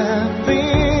stupid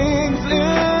things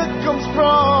it comes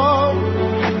from,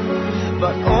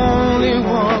 but only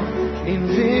one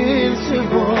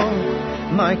invincible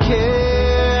might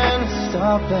can't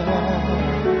stop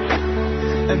that,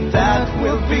 and that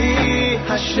will be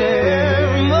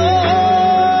Hashem.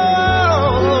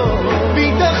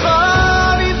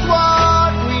 Bitachon is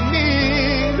what we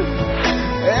need,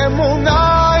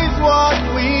 Emunah is what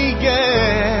we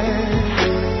get,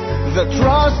 the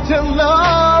trust and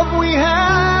love we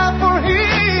have for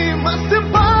Him must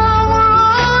empower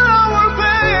all our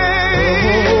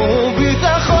pain.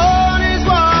 Bitachon is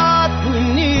what we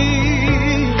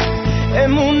need,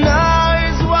 Emunah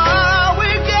is what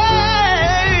we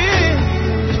get,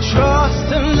 the trust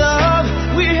and love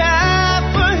we have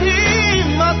for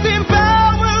Him must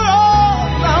empower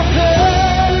all our pain.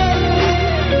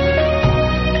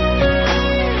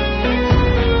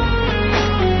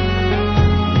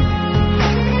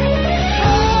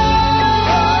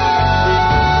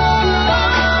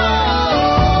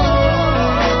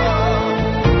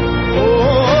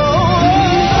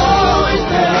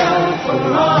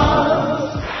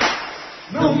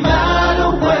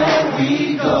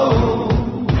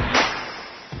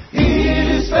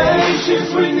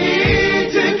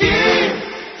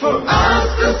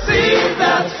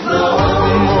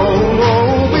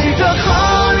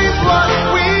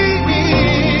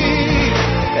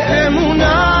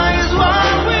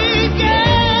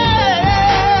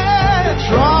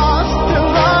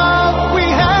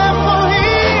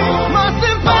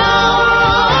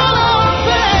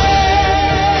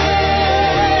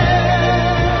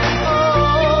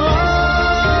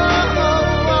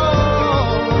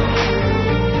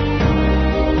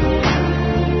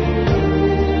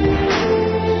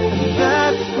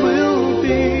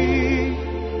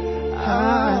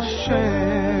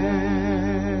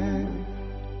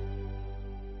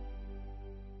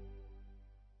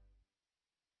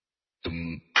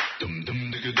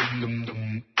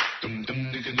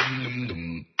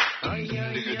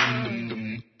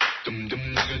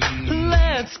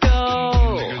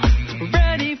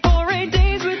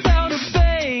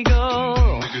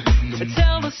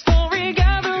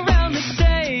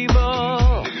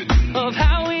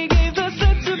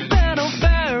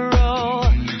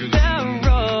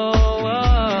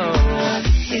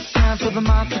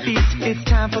 feast. It's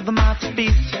time for the matzah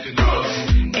feast.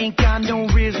 Ain't got no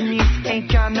risen yeast.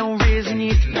 Ain't got no risen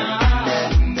yeast.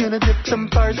 Gonna dip some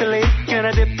parsley.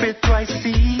 Gonna dip it twice a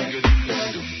sea.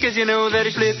 Cause you know that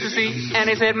he split the sea. And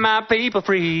he set my people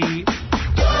free.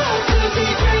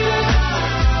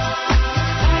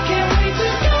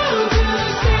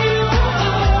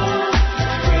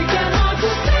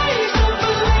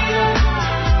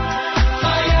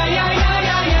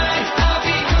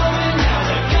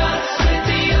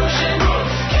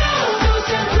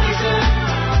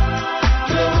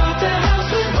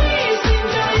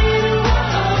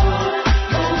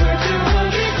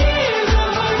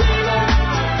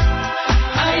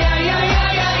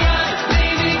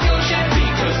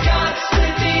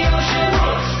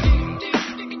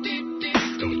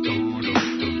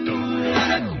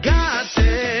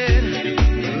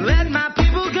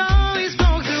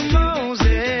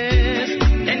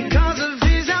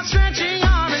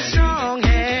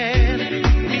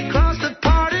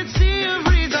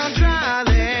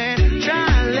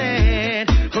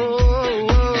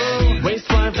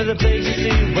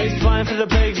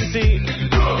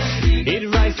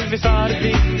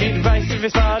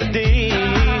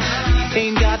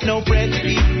 Ain't got no bread to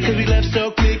eat, cause we left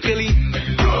so quickly.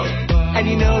 And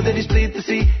you know that he split the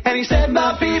sea, and he set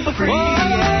my people free.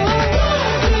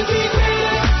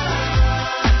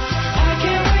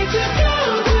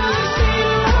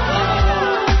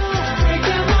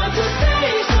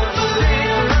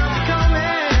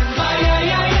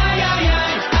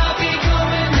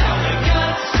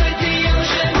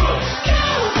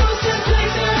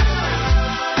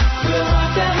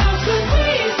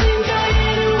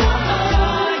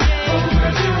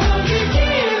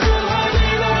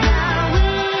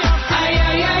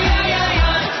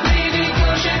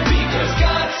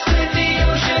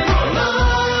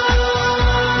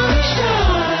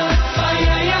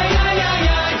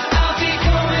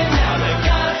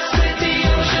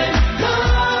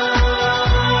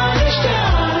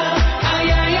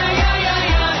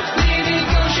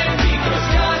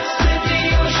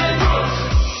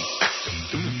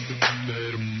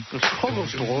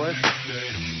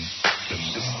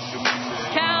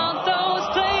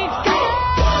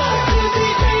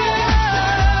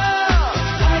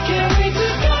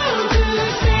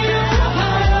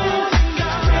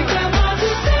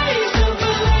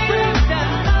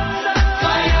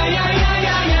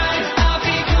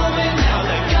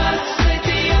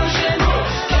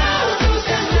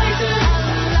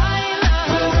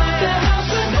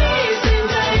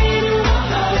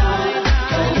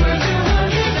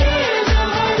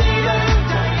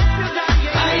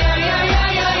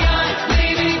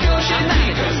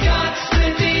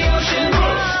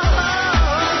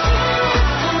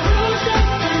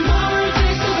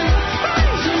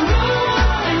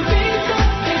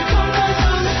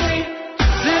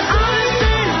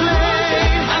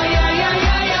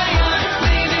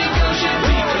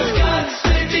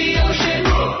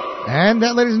 And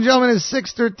that, ladies and gentlemen, is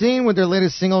 613 with their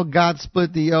latest single, God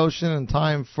Split the Ocean, and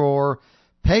time for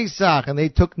Pesach. And they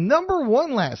took number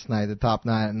one last night, the top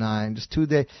 9 at 9. Just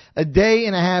a day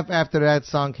and a half after that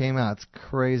song came out. It's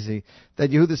crazy.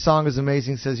 That Yehuda's song is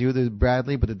amazing, says Yehuda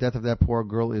Bradley, but the death of that poor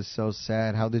girl is so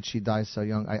sad. How did she die so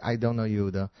young? I don't know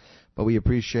Yehuda, but we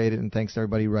appreciate it, and thanks to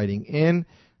everybody writing in.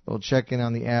 We'll check in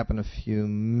on the app in a few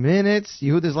minutes.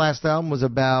 Yehuda's last album was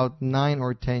about 9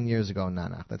 or 10 years ago.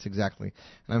 Nah, that's exactly.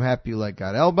 And I'm happy you like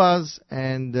God Elbaz,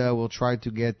 and we'll try to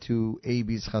get to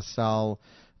AB's Chasal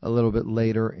a little bit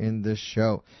later in the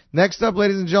show. Next up,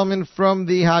 ladies and gentlemen, from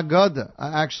the Haggadah.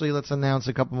 Actually, let's announce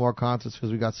a couple more concerts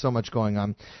because we got so much going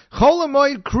on. Chol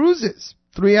Hamoed Cruises,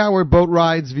 3-hour boat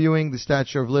rides viewing the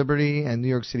Statue of Liberty and New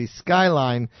York City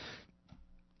skyline,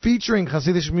 featuring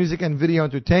Hasidic music and video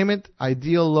entertainment.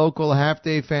 Ideal local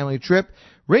half-day family trip.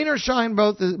 Rain or shine,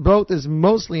 boat is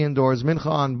mostly indoors. Mincha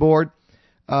on board.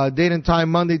 Date and time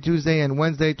Monday, Tuesday, and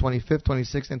Wednesday, 25th,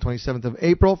 26th, and 27th of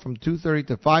April from 2:30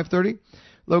 to 5:30.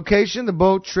 Location, the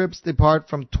boat trips depart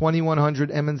from 2100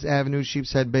 Emmons Avenue,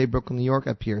 Sheepshead Bay, Brooklyn, New York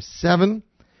at Pier 7.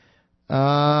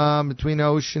 Between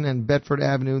Ocean and Bedford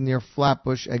Avenue near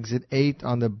Flatbush, exit 8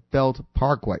 on the Belt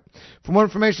Parkway. For more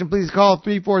information, please call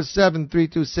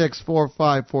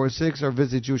 347-326-4546 or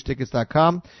visit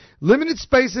JewishTickets.com. Limited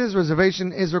spaces,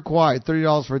 reservation is required.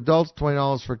 $30 for adults,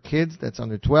 $20 for kids, that's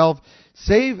under 12.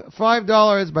 Save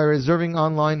 $5 by reserving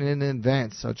online and in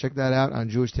advance. So check that out on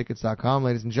JewishTickets.com,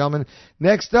 ladies and gentlemen.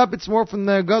 Next up, it's more from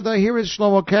the Haggadah. Here is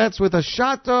Shlomo Katz with a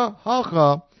Shata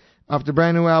Halcha, off the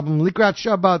brand new album, Likrat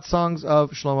Shabbat, songs of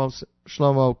Shlomo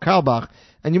Kalbach.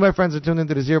 And you, my friends, are tuned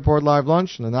into the Zierport Live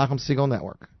Lunch on the Nachum Segal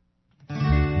Network.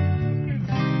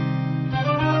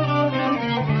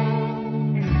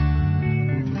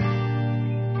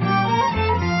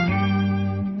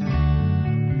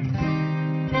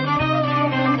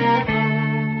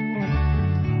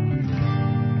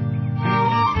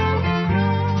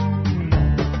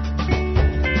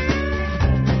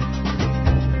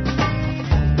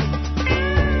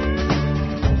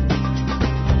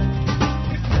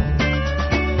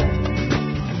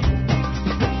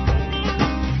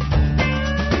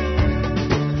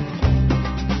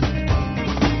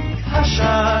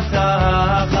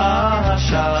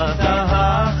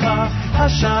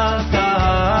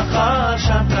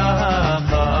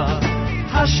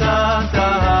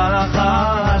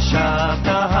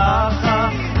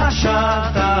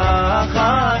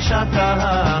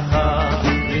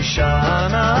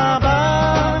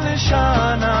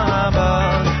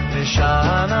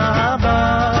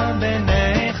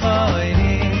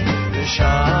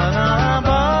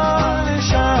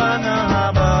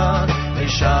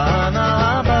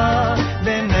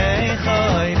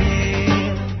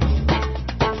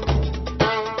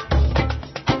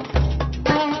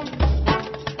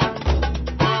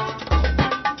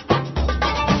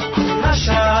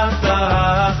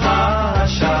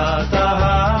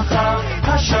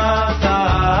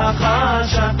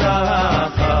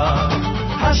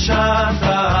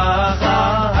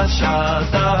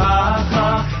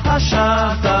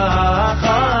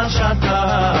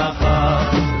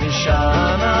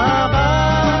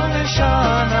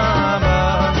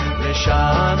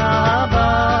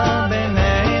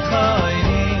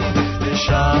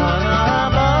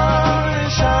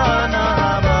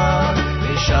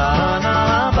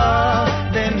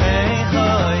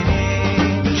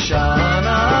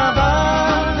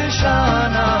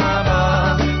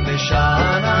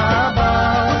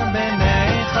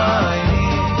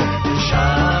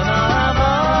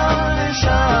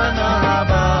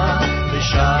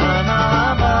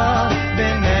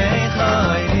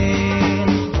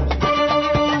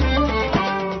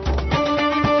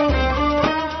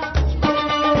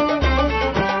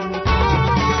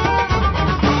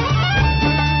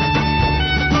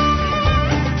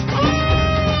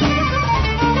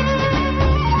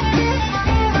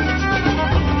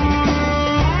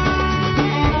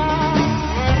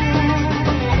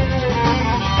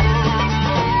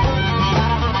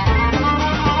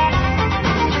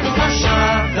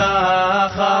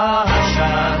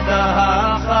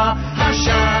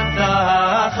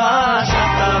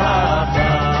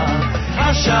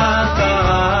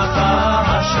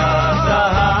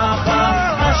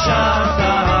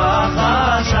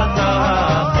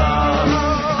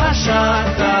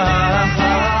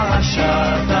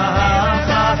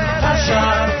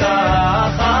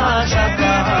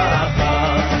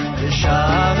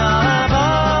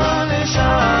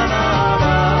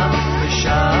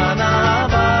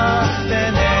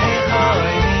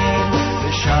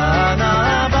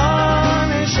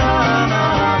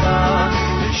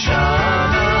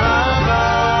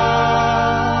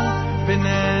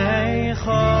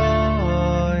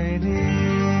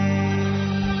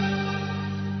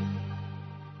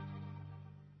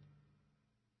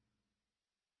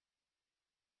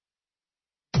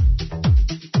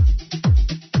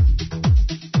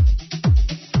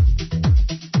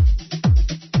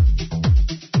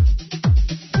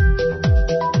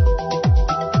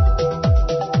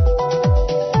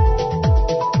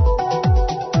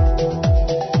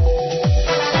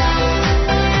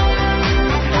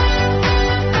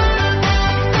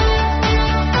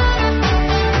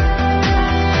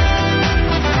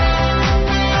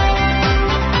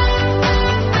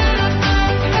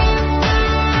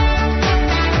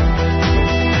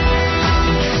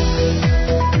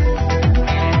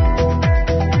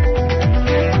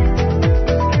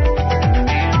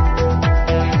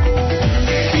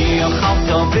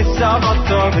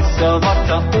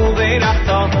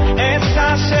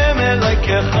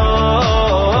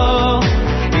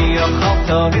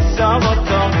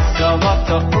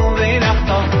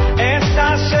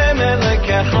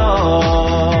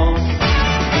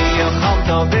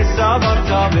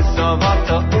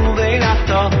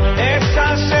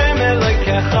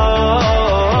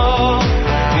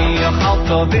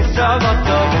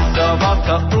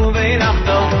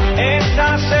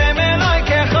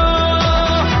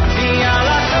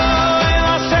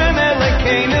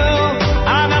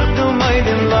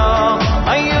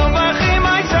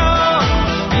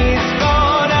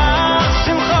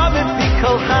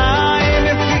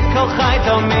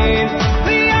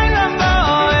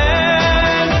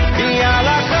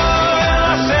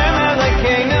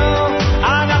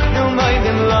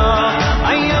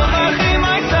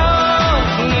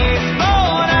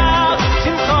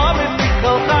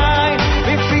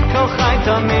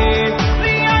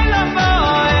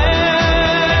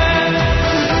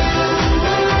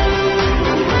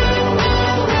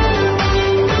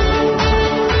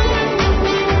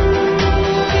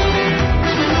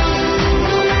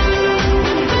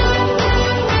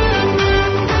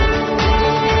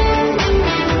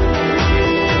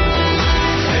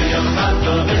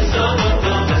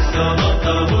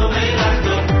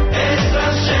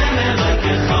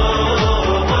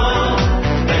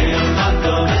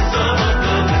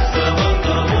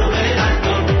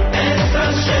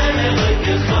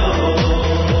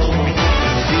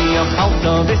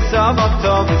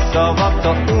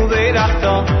 v'savato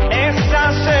u'leirachto es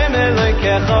Hashem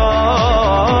Elokecho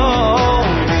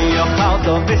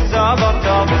v'yochalto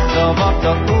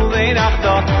v'savato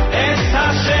u'leirachto es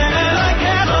Hashem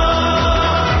Elokecho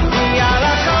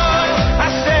v'yalachol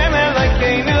Hashem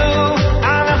Elokeinu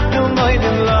אנחנו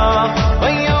מודים לו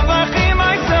ויובכים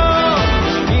עיסו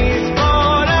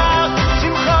יסבורך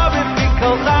שמחו בפי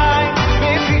כל חי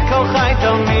בפי כל חי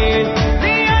תמיד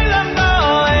לעולם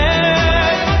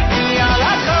נועד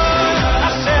יעלכו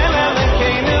השם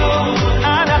אלוקינו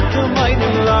אנחנו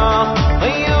מודים לו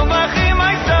ויובכים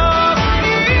עיסו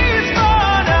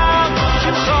יסבורך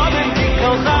שמחו בפי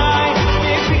כל חי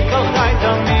בפי כל חי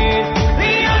תמיד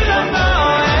לעולם נועד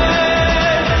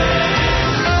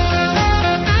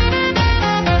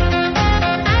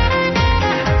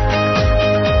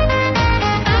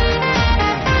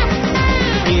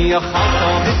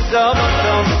יוחלטו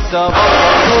וסובתו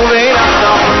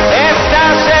ובירתו את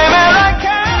השם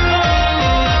אלוקינו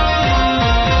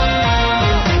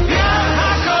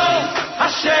יחקו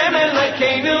השם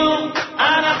אלוקינו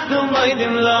אנחנו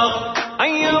מודים לו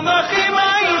היובכים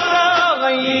עיסו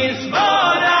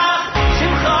ויסבורך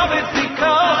שמחו בפי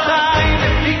כל חי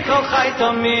בפי כל חי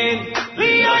תמיד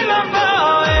לעולם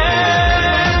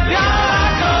ועד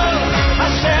יחקו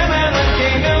השם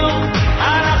אלוקינו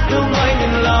אנחנו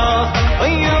מודים לו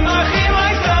ויובכים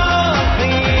עיסו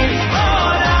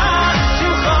ויסבורך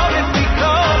שמחו בפי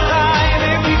כל חי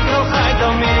בפי כל חי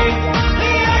תמיד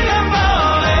לעולם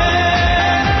ועד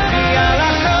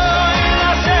יעלכו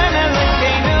השם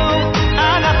אלוקינו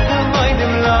אנחנו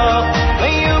מודים לו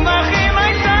ויובכים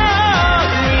עיסו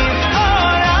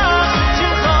ויסבורך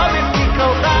שמחו בפי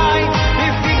כל חי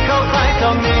בפי כל חי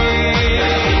תמיד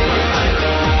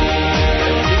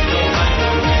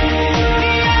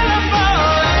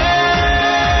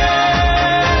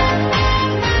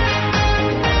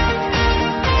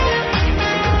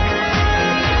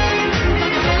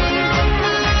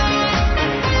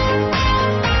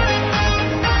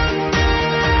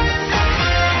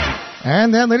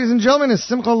And that, ladies and gentlemen, is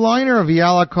Simcha Leiner of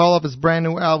Yala Call off his brand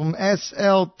new album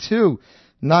SL2.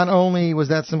 Not only was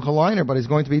that Simcha Leiner, but he's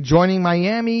going to be joining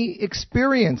Miami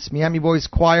Experience, Miami Boys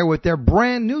Choir, with their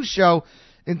brand new show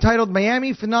entitled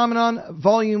Miami Phenomenon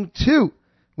Volume 2.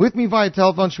 With me via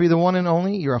telephone should be the one and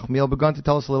only Yerachmiel begun to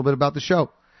tell us a little bit about the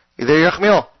show. You there,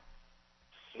 Yerachmiel?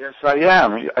 Yes, I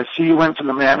am. I see you went from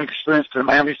the Miami Experience to the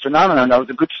Miami Phenomenon. That was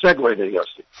a good segue there,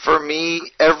 Yossi. For me,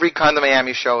 every kind of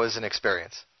Miami show is an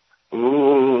experience.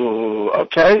 Ooh,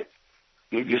 okay.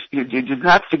 You did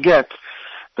not forget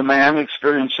the Miami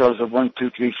Experience shows of 1, 2,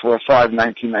 3, 4, 5,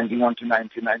 1991 to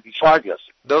 1995, yes.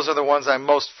 Those are the ones I'm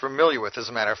most familiar with, as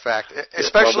a matter of fact.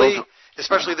 Especially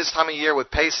this time of year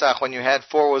with Pesach, when you had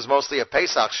 4 was mostly a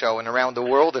Pesach show and around the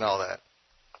world and all that.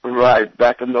 Right,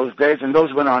 back in those days, and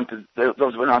those went on to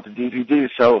DVD.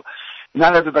 So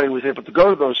not everybody was able to go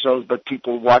to those shows, but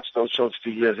people watched those shows for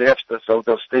years after, so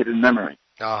they'll stay in memory.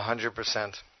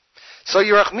 100%. So,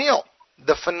 Yerachmiel,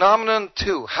 the Phenomenon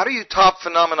 2, how do you top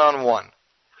Phenomenon 1?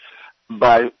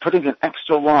 By putting an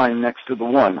extra line next to the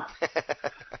 1.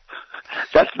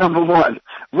 That's number 1.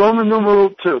 Roman numeral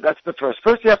 2, that's the first.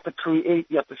 First you have to create,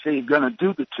 you have to say you're going to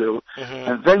do the 2,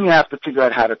 and then you have to figure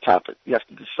out how to top it. You have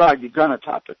to decide you're going to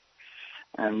top it.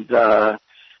 And the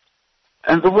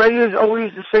way is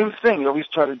always the same thing. You always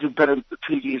try to do better than the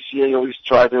previous year. You always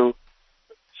try to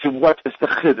see what is the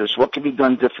chiddush, what can be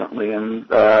done differently. And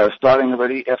starting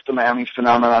already after Miami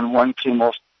Phenomenon 1 came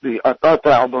off the Art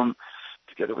album,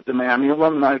 together with the Miami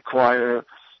Alumni Choir,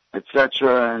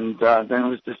 etc. And then it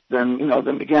was just then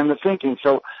began the thinking.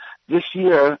 So this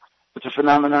year with the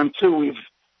Phenomenon 2, we've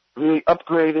really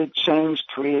upgraded, changed,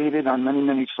 created on many,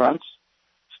 many fronts.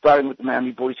 Starting with the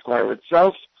Miami Boys Choir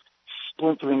itself,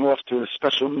 splintering off to a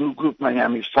special new group,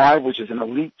 Miami 5, which is an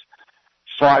elite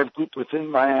 5 group within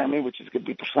Miami, which is going to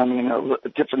be performing in a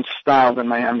different style than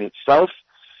Miami itself.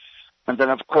 And then,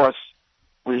 of course,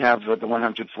 we have the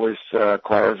 100 Voice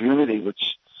Choir of Unity,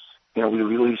 which we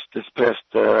released this past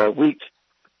week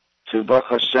to Baruch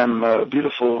Hashem,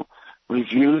 beautiful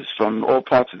reviews from all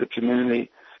parts of the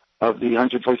community of the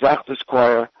 100 Voice Actors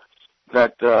Choir,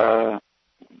 that the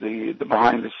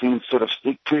behind-the-scenes sort of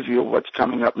sneak preview of what's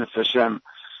coming up, Mr. Hashem,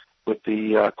 with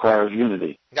the Choir of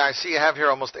Unity. Now, I see you have here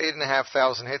almost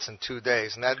 8,500 hits in 2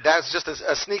 days, and that's just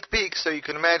a sneak peek, so you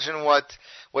can imagine what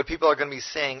people are going to be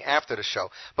saying after the show.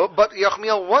 But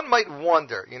Yerachmiel, one might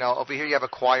wonder, over here you have a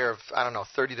choir of,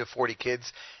 30 to 40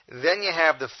 kids, then you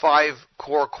have the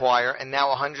 5-core choir, and now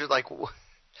 100,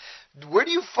 where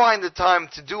do you find the time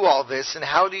to do all this, and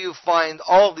how do you find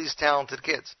all these talented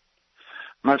kids?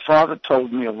 My father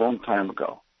told me a long time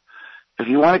ago, if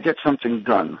you want to get something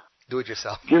done, Do it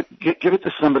yourself. Give it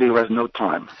to somebody who has no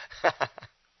time.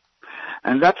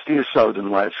 And that's the assault in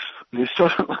life. The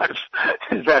assault in life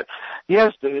is that,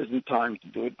 yes, there isn't time to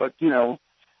do it, but, when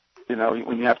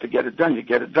you have to get it done, you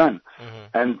get it done. Mm-hmm.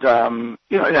 And,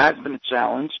 it has been a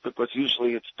challenge because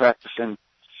usually it's practicing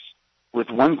with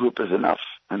one group is enough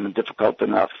and difficult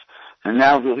enough. And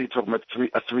now really talking about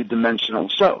a three-dimensional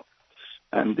show.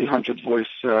 And the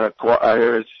 100-voice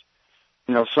choir is,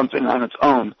 something on its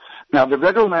own. Now, the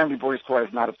regular Miami Boys Choir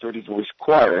is not a 30-voice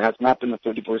choir. It has not been a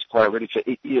 30-voice choir already for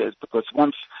 8 years because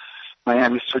once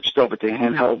Miami switched over to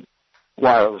handheld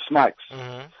wireless mics,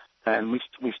 mm-hmm. and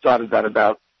we started that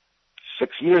about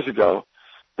 6 years ago,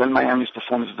 then Miami's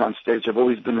performances on stage have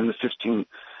always been in the 15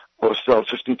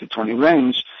 to 20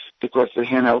 range because the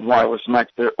handheld wireless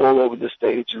mics, they're all over the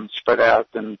stage and spread out.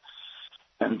 And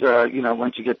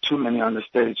once you get too many on the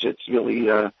stage, it's really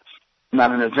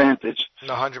not an advantage.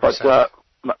 No, 100%.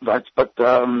 But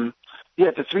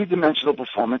it's a three-dimensional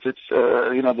performance. It's,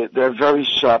 they're very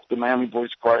sharp. The Miami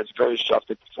Boys Choir is very sharp.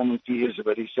 They're performing for years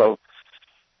already. So,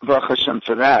 Baruch Hashem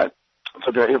for that.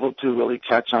 So they're able to really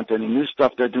catch on to any new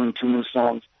stuff. They're doing 2 new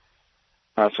songs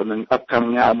for the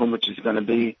upcoming album, which is going to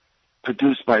be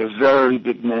produced by a very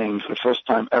big name. For the first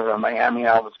time ever, a Miami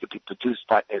album is going to be produced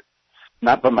by it.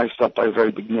 Not by myself, by a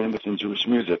very big name within Jewish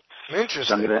music.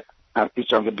 Interesting.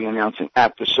 Which I'm going to be announcing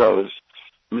at the shows.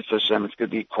 Mr. Hashem, it's going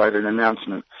to be quite an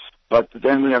announcement. But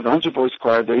then we have the 100 Voice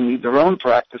Choir. They need their own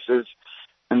practices,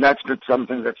 and that's been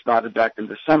something that started back in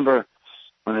December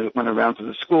when I went around to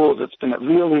the schools. It's been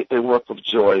really a work of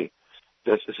joy.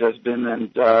 This has been,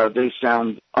 and they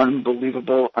sound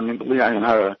unbelievable. I mean, believe me,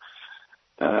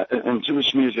 in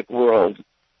Jewish music world,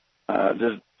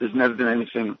 there's never been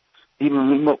anything even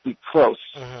remotely close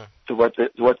mm-hmm. to what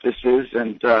this is,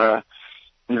 and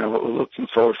we're looking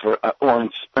forward for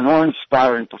an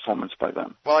awe-inspiring performance by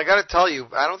them. Well, I got to tell you,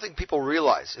 I don't think people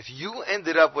realize if you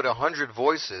ended up with 100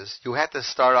 voices, you had to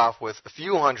start off with a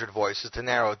few hundred voices to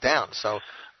narrow it down. So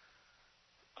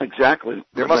exactly,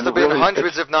 there must have been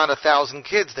hundreds, if not 1,000,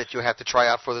 kids that you had to try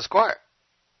out for this choir.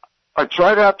 I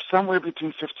tried out somewhere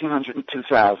between 1,500 and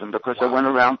 2,000 because wow. I went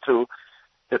around to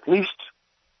at least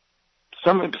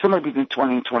somewhere between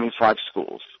 20 and 25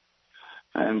 schools.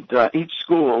 And each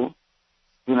school,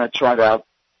 tried out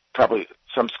probably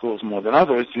some schools more than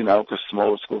others, because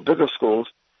smaller schools, bigger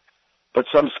schools. But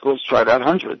some schools tried out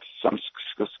hundreds. Some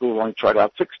schools only tried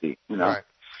out 60, Right.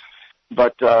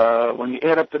 But when you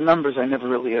add up the numbers, I never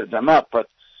really added them up. But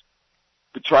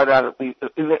we tried out at least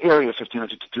in the area of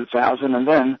 1,500 to 2,000. And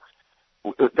then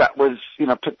that was,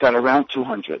 picked out around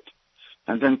 200.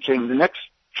 And then came the next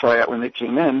tryout when they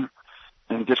came in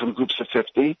different groups of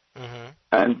 50, mm-hmm.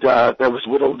 and that was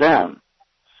whittled down.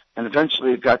 And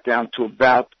eventually it got down to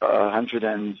about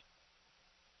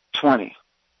 120.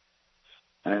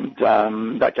 And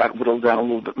that got whittled down a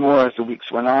little bit more as the weeks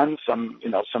went on. Some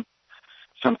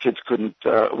kids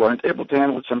weren't able to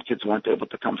handle it. Some kids weren't able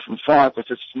to come from far because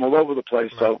it's from all over the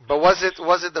place. So, but was it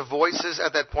the voices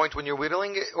at that point when you're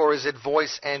whittling it, or is it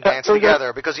voice and dance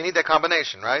together? Because you need that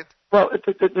combination, right? Well,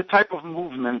 the type of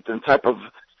movement and type of,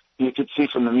 you could see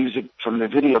from the music, from the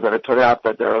video that I put out,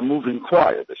 that they're a moving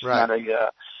choir. It's right. not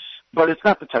but it's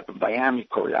not the type of Miami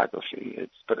choreography.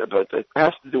 But it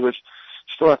has to do with,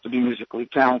 still have to be musically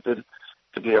talented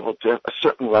to be able to a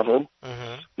certain level.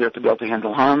 Mm-hmm. You have to be able to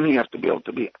handle harmony. You have to be able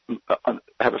to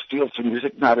have a feel for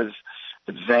music, not as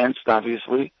advanced,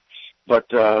 obviously. But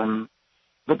the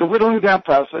whittling down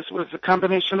process was a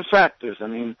combination of factors. I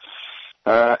mean,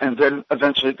 and then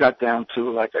eventually it got down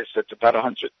to, like I said, to about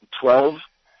 112.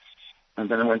 And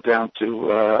then it went down to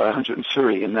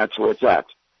 103, and that's where it's at.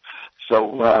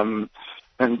 So,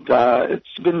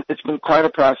 it's been quite a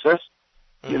process,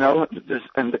 mm-hmm.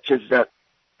 And the kids that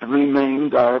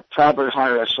remained are probably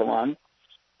higher echelon,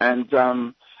 and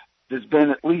there's been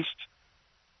at least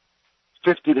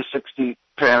 50 to 60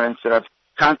 parents that have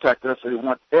contacted us. They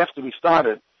want, after we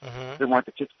started, mm-hmm. they want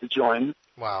the kids to join.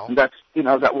 Wow. And that's,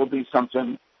 that will be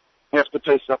something. After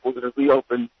Pesach, we're going to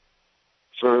reopen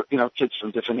for, kids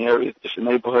from different areas, different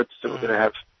neighborhoods. So mm-hmm. we're going to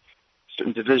have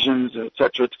certain divisions, et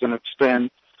cetera. It's going to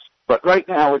expand. But right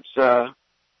now it's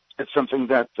something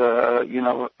that,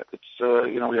 we're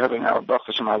having our Baruch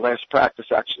Hashem, our last practice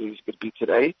actually is going to be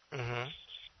today.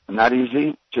 Mm-hmm. Not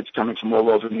easy. Kids coming from all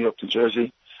over New York, New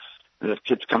Jersey. We have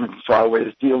kids coming from far away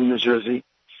as Deal, New Jersey.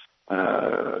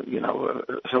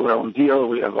 Hillel and Deal.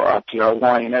 We have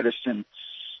RPRY in Edison.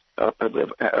 We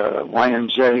have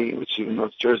YNJ, which is in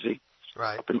North Jersey.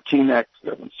 Right. Up in Teaneck,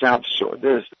 in South Shore.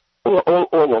 There's all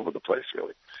over the place,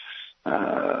 really.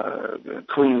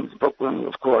 Queens, Brooklyn,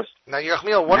 of course. Now,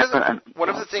 Yerachmiel, one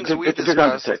of the things we discussed.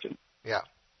 Undertaking. Yeah.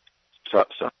 So.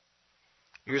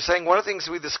 You're saying one of the things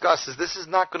we discussed is this is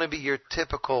not going to be your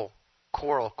typical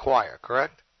choral choir,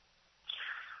 correct?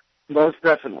 Most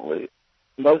definitely.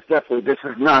 Most definitely. This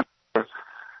is not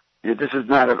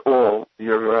at all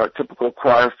your typical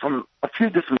choir from a few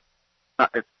different.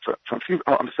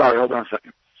 I'm sorry. Hold on a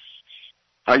second.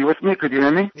 Are you with me? Could you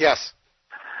hear me? Yes.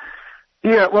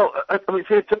 Yeah. Well, when we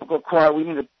say a typical choir, we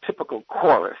mean a typical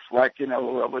chorus. Like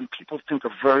when people think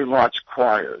of very large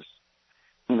choirs,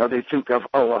 they think of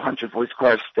 100-voice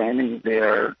choir standing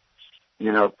there,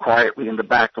 quietly in the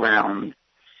background,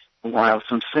 while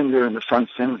some singer in the front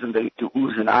sings and they do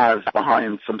oohs and ahs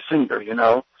behind some singer.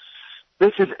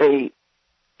 This is a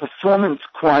performance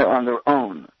choir on their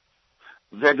own.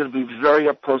 They're going to be very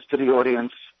up close to the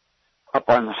audience, up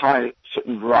on high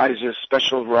certain risers,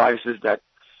 special risers that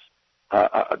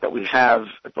we have.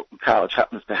 The college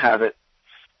happens to have it,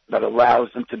 that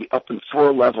allows them to be up in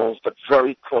 4 levels, but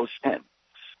very close in.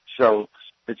 So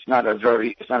it's not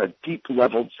a deep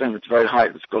leveled thing. It's very high.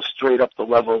 It goes straight up the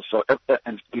level,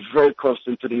 and be very close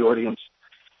into the audience.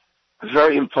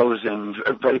 Very imposing,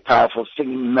 very powerful,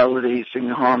 singing melody, singing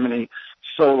harmony,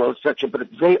 solo, etc. But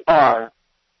they are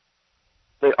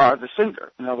the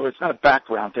singer. In other words, it's not a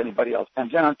background to anybody else. And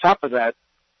then on top of that,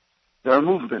 they're a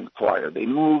movement choir. They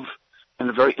move in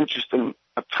a very interesting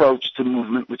approach to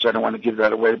movement, which I don't want to give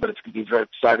that away, but it's going to be a very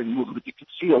exciting movement. You can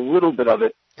see a little bit of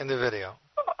it in the video.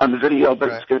 On the video, but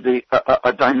right. It's going to be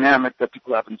a dynamic that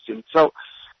people haven't seen. So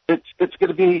it's going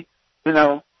to be,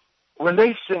 when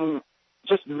they sing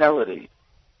just melody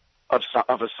of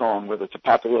a song, whether it's a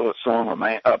popular song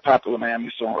or a popular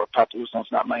Miami song or a popular song,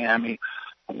 it's not Miami,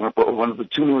 or one of the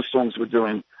 2 newest songs we're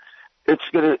doing, it's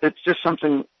just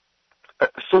something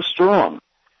so strong.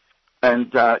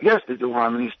 And yes, they do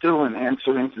harmonies too and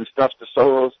answerings and stuff, the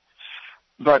solos,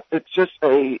 but it's just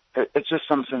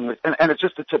something, and it's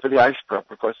just the tip of the iceberg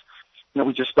because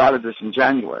we just started this in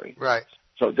January. Right.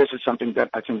 So this is something that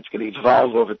I think it's going to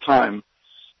evolve over time,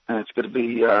 and it's going to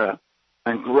be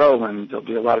and grow, and there'll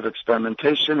be a lot of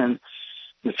experimentation in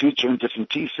the future in different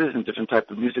pieces and different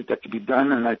type of music that can be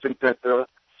done. And I think that they'll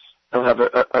have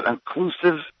an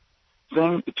inclusive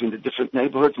thing between the different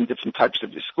neighborhoods and different types of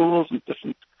schools and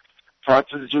different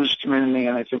parts of the Jewish community.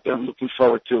 And I think I'm looking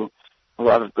forward to a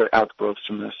lot of good outgrowths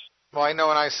from this. Well, I know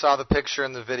when I saw the picture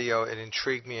and the video, it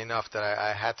intrigued me enough that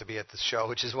I had to be at the show,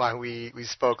 which is why we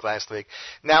spoke last week.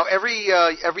 Now, every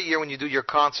year when you do your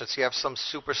concerts, you have some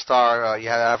superstar. You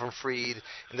had Avram Fried.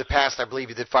 In the past, I believe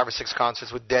you did 5 or 6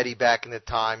 concerts with Deddy back in the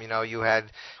time. You had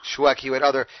Shwek, you had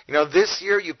other. This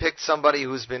year you picked somebody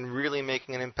who's been really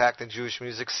making an impact in Jewish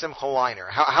music, Simcha Leiner.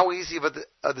 How easy of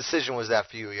a decision was that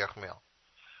for you, Yerachmiel?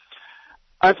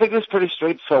 I think it's pretty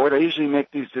straightforward. I usually make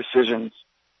these decisions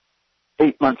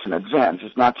 8 months in advance.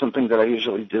 It's not something that I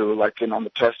usually do, like on the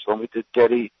past when we did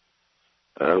Deddy,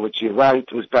 which you're right,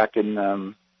 it was back in,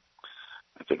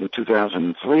 I think in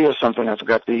 2003 or something, I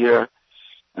forgot the year.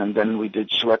 And then we did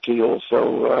Shweki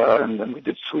also, and then we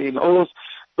did Free. All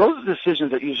those are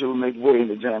decisions that usually made way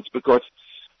in advance because,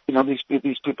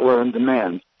 these people are in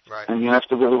demand. Right. And you have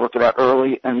to really work it out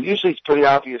early. And usually it's pretty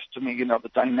obvious to me, the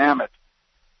dynamic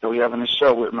that we have in the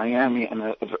show with Miami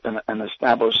and an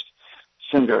established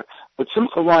singer. But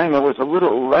Simcha Leiner was a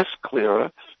little less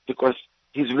clearer because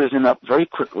he's risen up very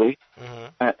quickly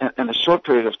in a short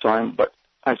period of time. But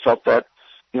I felt that,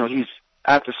 he's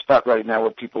at the spot right now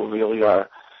where people really are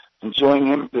enjoying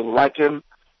him. They like him.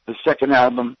 The second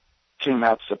album came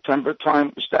out September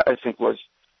time, which I think was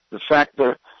the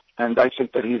factor. And I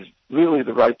think that he's really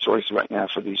the right choice right now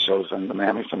for these shows on the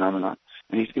Miami Phenomenon.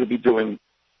 And he's going to be doing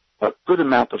a good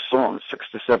amount of songs, 6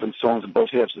 to 7 songs in both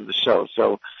halves of the show.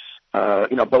 So,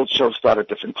 both shows start at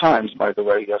different times, by the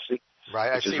way, Yossi.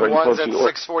 Right, I see one's at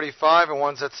 6:45 and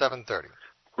one's at 7:30.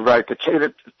 Right, they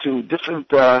cater to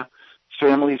different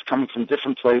families coming from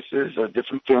different places,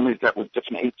 different families that with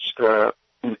different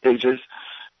ages.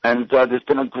 And there's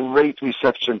been a great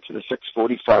reception to the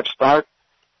 6:45 start.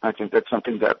 I think that's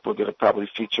something that we're going to probably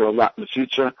feature a lot in the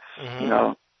future.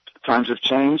 Times have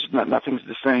changed. Nothing's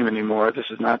the same anymore. This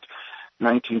is not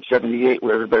 1978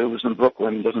 where everybody lives in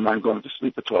Brooklyn and doesn't mind going to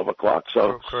sleep at 12 o'clock.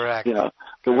 So, correct.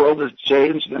 The world has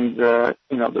changed and, there's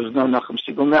no Nachum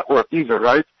Segal network either,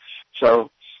 right?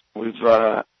 So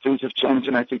things have changed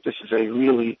and I think this is a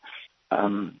really,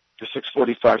 the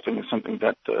 6:45 thing is something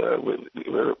that,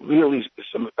 we're really,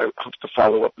 I hope to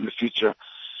follow up in the future.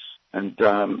 And,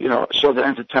 a show that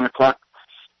ends at 10 o'clock.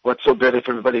 What's so bad if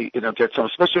everybody, gets home?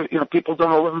 Especially, people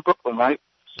don't all live in Brooklyn, right?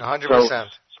 100%.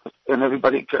 And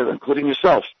everybody, including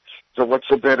yourself. So what's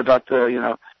so bad about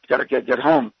you got to get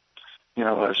home?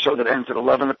 a show that ends at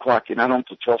 11 o'clock. You're not on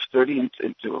until 12:30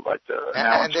 into like an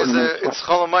hour and it's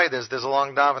Chol Hamoed. There's a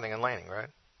long davening and laning, right?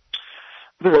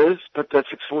 There is, but that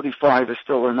 6:45 is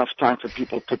still enough time for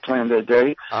people to plan their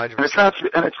day. 100%.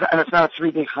 And it's not a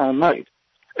 3-day Chol Hamoed.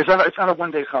 It's not a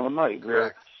 1-day Chol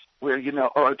Hamoed where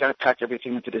I got to pack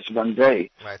everything into this one day.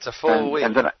 Right, it's a full week.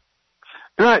 And then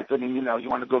right. I mean, you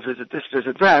want to go visit this,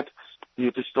 visit that. You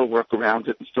have to still work around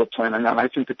it and still plan it out. I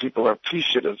think that people are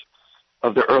appreciative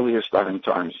of the earlier starting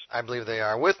times. I believe they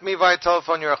are. With me via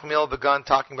telephone, Yerachmiel begun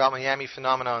talking about Miami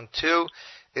Phenomenon 2.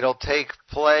 It'll take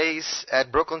place at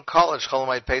Brooklyn College, Chol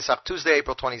Hamoed Pesach, Tuesday,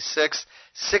 April 26th,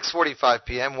 6:45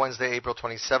 p.m., Wednesday, April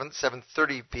 27th,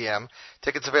 7:30 p.m.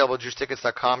 Tickets available at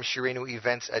JewishTickets.com,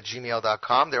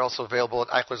 ShirenuEvents@gmail.com. They're also available at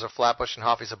Eichler's of Flatbush and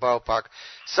Hoffi's of Borough Park.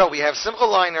 So we have Simcha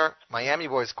Leiner, Miami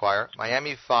Boys Choir,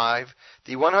 Miami 5,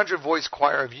 the 100 Voice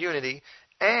Choir of Unity,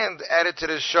 and added to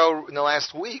the show in the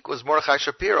last week was Mordechai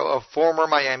Shapiro, a former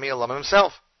Miami alum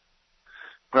himself.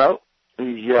 Well,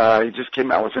 he just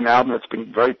came out with an album that's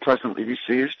been very pleasantly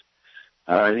received.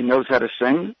 He knows how to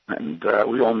sing, and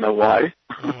we all know why.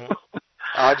 Mm-hmm.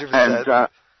 100%.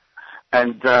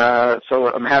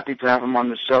 So I'm happy to have him on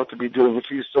the show to be doing a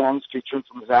few songs featuring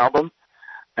from his album.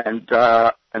 And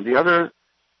the other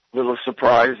little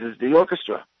surprise is the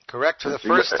orchestra. Correct. For the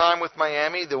first time with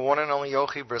Miami, the one and only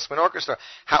Yochi Briskman Orchestra.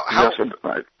 How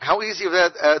easy of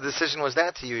that decision was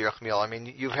that to you, Yerachmiel? I mean,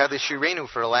 you've had the Shirenu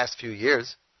for the last few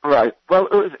years. Right. Well,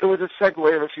 it was a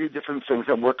segue of a few different things.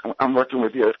 I'm working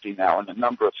with Yochi now on a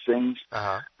number of things,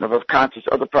 number of concerts,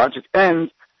 other projects,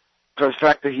 and the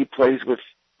fact that he plays with,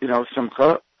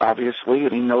 Simcha, obviously,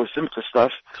 and he knows Simcha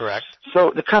stuff. Correct.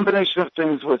 So the combination of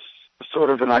things was sort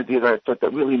of an idea that I thought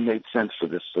that really made sense for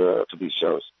these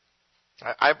shows.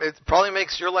 It probably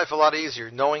makes your life a lot easier,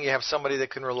 knowing you have somebody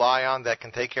that can rely on, that can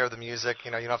take care of the music.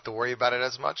 You don't have to worry about it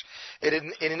as much. It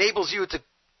enables you to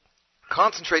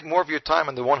concentrate more of your time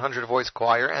on the 100 Voice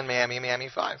Choir and Miami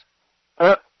 5.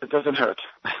 It doesn't hurt.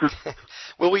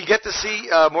 Will we get to see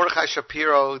Mordechai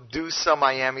Shapiro do some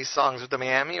Miami songs with the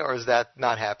Miami, or is that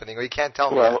not happening? Or you can't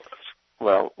tell me that?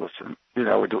 Well, listen,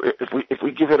 if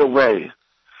we give it away,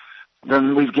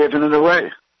 then we've given it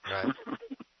away. Right.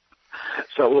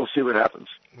 So we'll see what happens.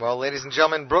 Well, ladies and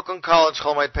gentlemen, Brooklyn College,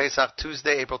 Chol Hamoed Pesach,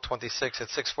 Tuesday, April 26th at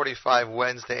 6:45,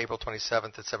 Wednesday, April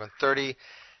 27th at 7:30.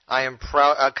 I am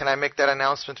proud. Can I make that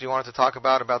announcement you wanted to talk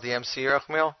about the MC,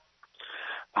 Yerachmiel?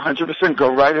 100%.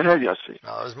 Go right ahead, Yossi. It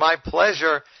was my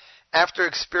pleasure. After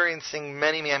experiencing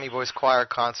many Miami Boys Choir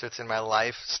concerts in my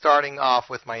life, starting off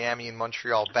with Miami and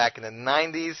Montreal back in the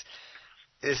 90s,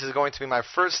 this is going to be my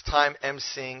first time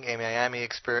emceeing a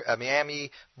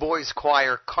Miami Boys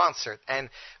Choir concert. And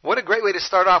what a great way to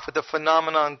start off with the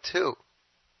Phenomenon 2.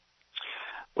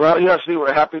 Well, Yossi,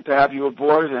 we're happy to have you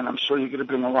aboard, and I'm sure you're going to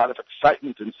bring a lot of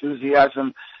excitement,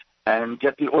 enthusiasm, and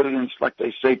get the audience, like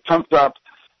they say, pumped up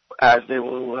as they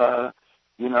will,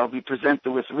 be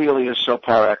presented with really a show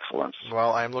par excellence.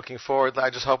 Well, I'm looking forward. I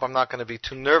just hope I'm not going to be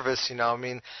too nervous.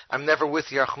 I'm never with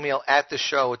Yerachmiel at the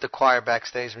show with the choir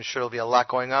backstage. I'm sure there'll be a lot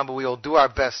going on, but we will do our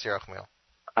best, Yerachmiel.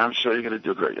 I'm sure you're going to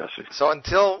do great, Yossi. So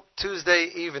until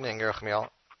Tuesday evening, Yerachmiel,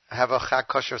 have a Chag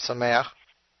Kosher Sameach.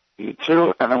 You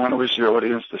too, and I want to wish your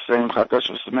audience the same Chag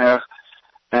Kosher Sameach,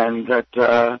 and that,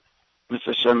 Mr.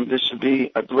 Hashem, this should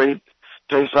be a great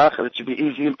Pesach, and it should be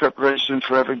easy in preparation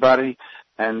for everybody.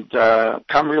 And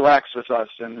come relax with us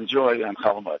and enjoy Chol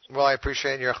Hamoed. Well, I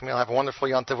appreciate it, Yerachmiel. Have a wonderful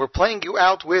Yontiv. We're playing you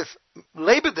out with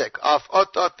Leibedik off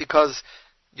Ot because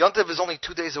Yontiv is only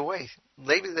 2 days away.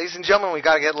 Ladies and gentlemen, we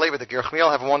got to get Leibedik. Yerachmiel,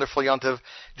 have a wonderful Yontiv.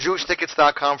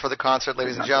 JewishTickets.com for the concert,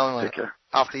 ladies and gentlemen. Take care.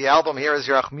 Off the album, here is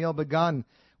Yerachmiel begun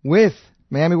with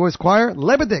Miami Boys Choir,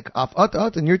 Leibedik off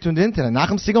Ot, and you're tuned in to the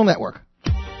Nachum Segal Network.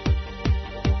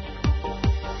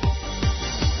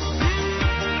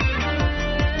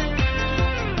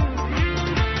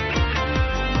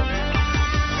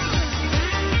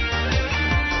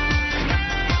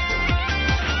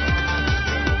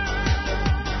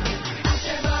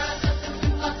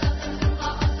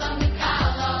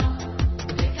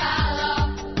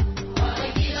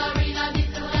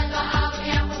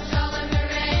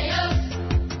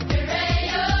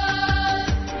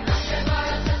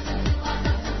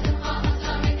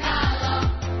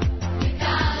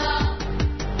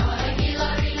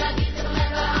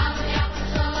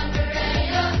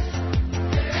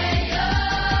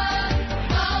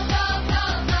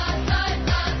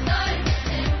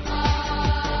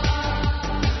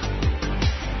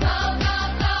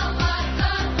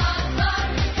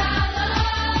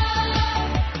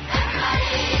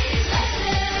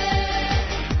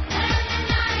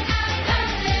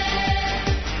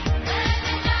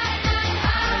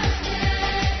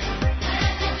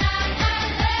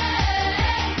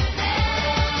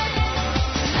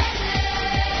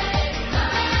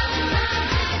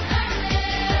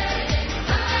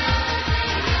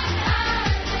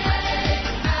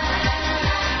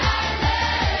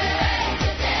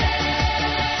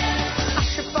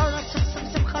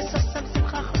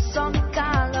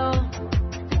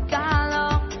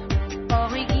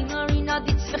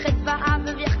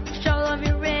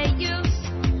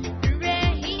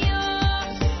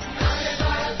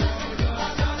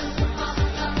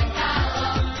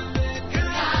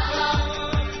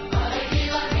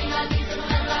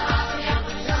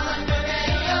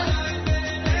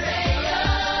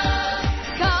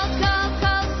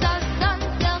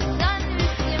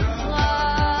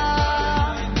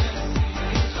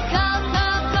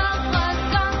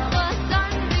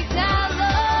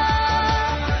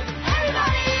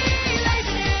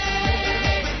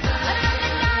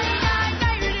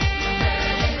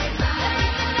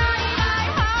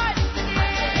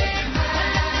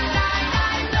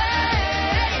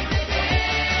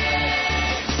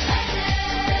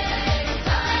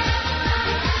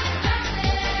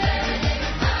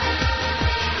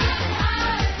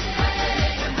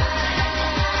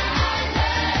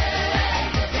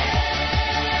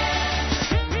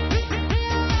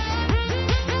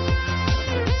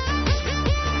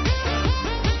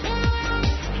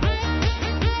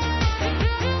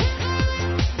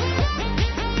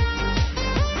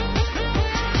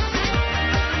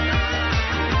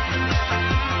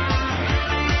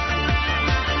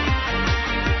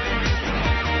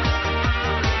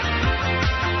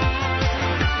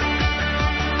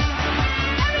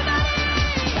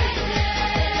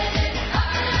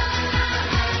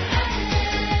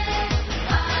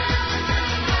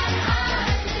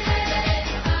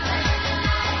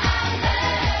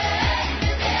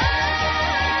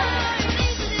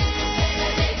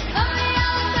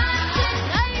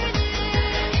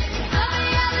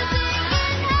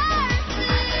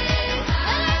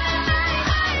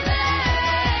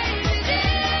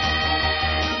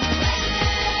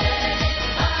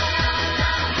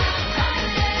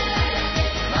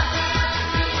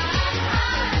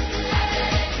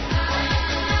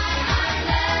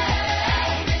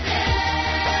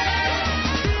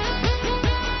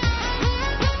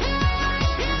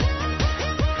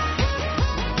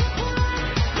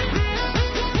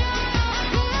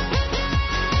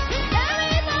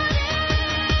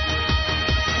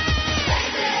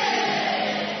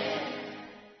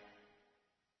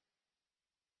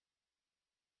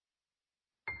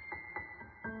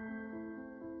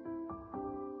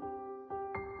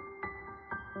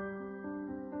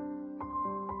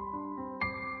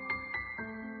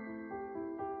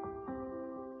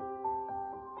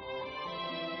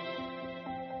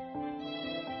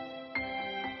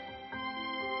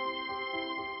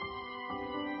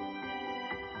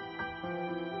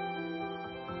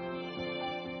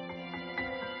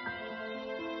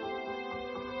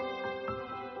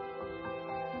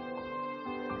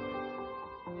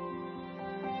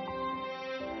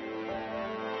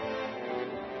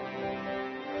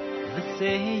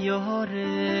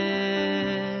 Seyore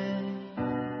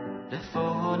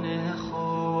Lefonecho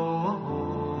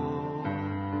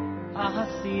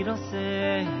Ahasiro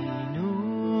Seinu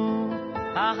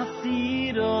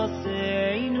Ahasiro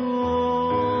Seinu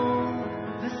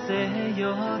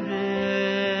Seyore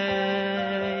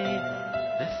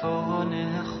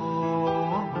Lefonecho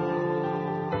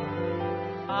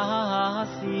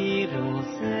Ahasiro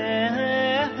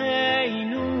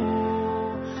Seinu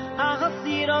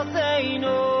Ahasiro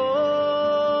Seinu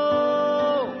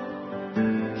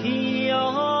Ki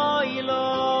oilo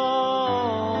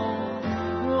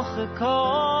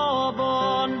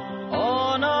Uchekobon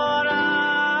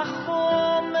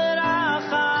Onorachum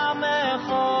Meracham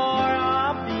Echor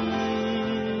Abi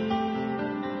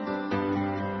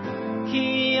Ki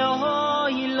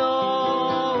oilo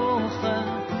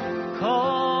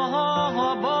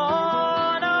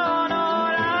Uchekobon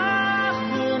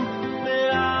Onorachum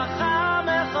Meracham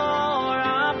Echor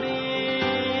Abi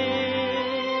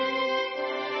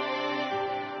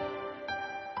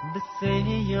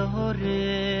B'seyore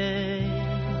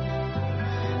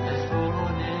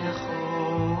Lefonecho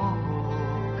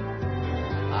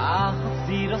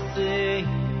Ahasiro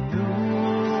Seinu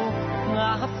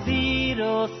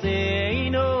Ahasiro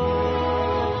Seinu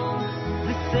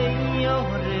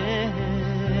B'seyore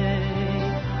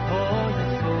Oh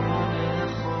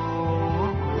Lefonecho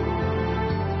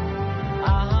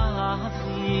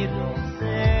Ahasiro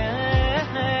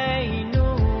Seinu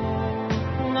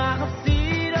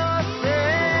Ahasiro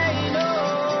Seinu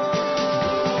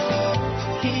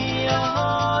Ki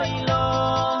oilo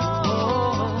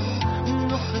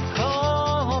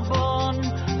Nuchekobon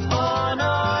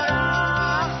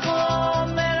Onorachum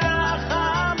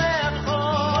Meracham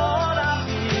Echor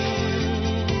Abi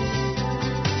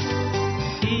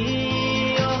Ki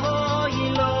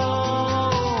oilo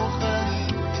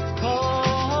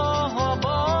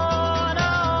Nuchekobon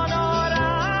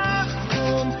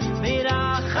Onorachum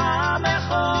Meracham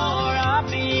Echor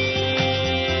Abi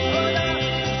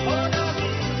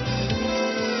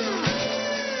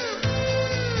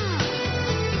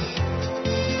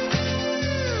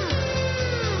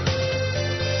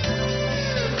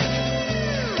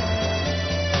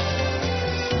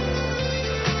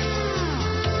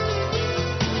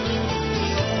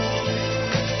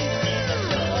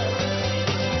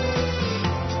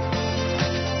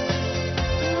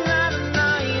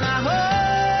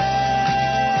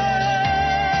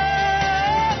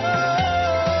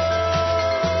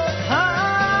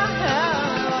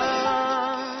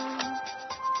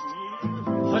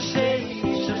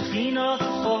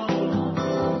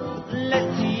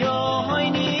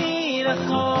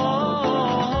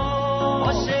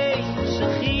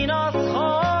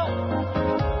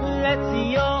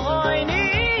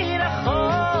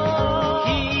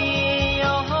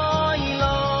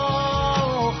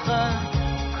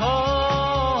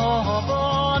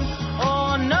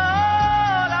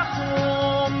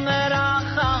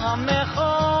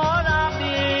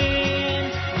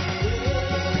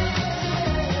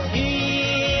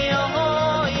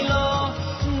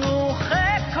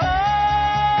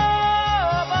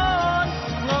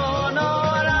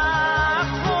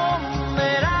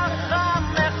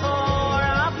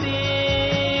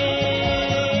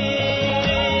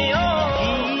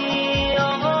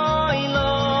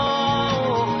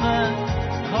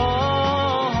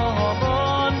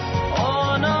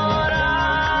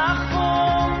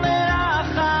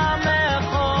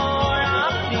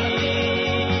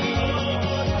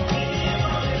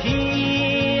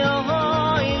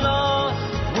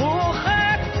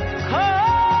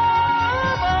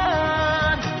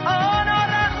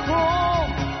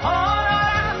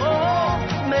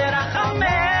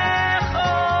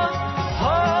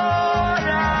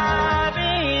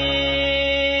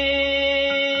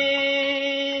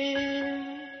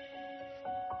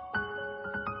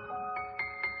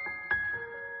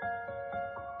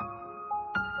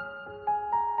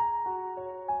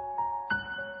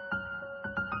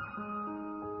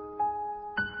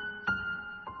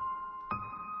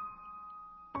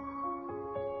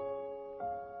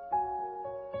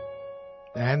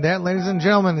And that, ladies and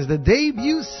gentlemen, is the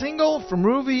debut single from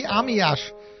Ruvi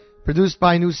Amiyash, produced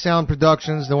by New Sound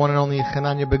Productions, the one and only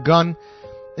Hananya Begun,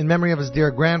 in memory of his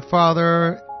dear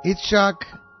grandfather, Itzhak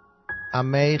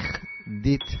Amech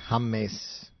Dit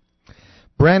Hames.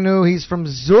 Brand new, he's from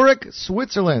Zurich,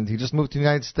 Switzerland. He just moved to the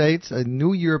United States. A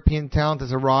new European talent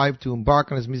has arrived to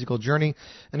embark on his musical journey.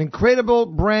 An incredible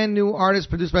brand new artist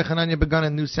produced by Hananya Begun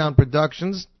and New Sound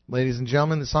Productions. Ladies and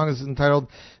gentlemen, the song is entitled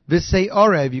Visei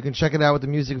Orev. You can check it out with the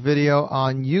music video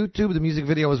on YouTube. The music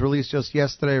video was released just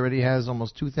yesterday. Already has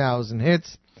almost 2,000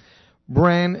 hits.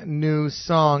 brand new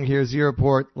song. Here's your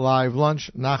report, Live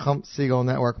Lunch, Nachum Segal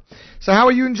Network. So how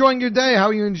are you enjoying your day? How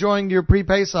are you enjoying your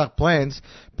pre-Pesach plans?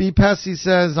 B. Pessy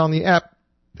says on the app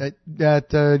that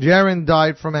Jaren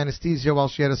died from anesthesia while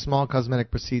she had a small cosmetic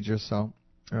procedure, so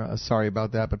sorry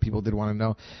about that, but people did want to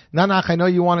know. Nanach, I know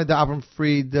you wanted the Avram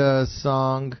Fried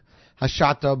song,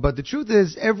 Hashata, but the truth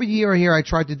is, every year here I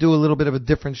try to do a little bit of a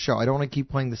different show. I don't want to keep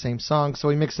playing the same song, so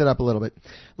we mix it up a little bit.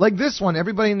 Like this one,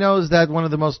 everybody knows that one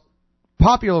of the most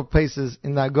popular places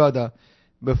in the Agoda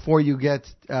before you get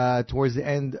towards the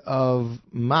end of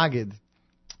Magid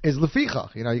is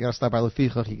Lefichach. You know, you got to stop by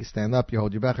Lefichach, you can stand up, you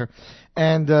hold your becher.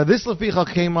 And this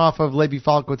Lefichach came off of Levi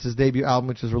Falkowitz's debut album,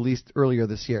 which was released earlier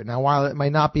this year. Now, while it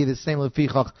might not be the same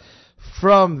Lefichach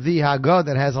from the Haggadah,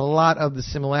 that has a lot of the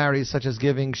similarities, such as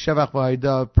giving Shevach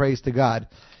V'Haidah, praise to God.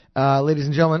 Ladies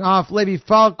and gentlemen, off Levi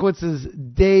Falkowitz's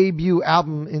debut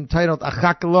album entitled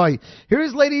Achak Eloi. Here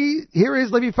is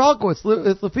Levi Falkowitz,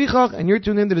 Lefichach, and you're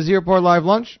tuned into the Z-Report Live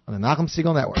Lunch on the Nachum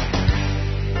Segal Network.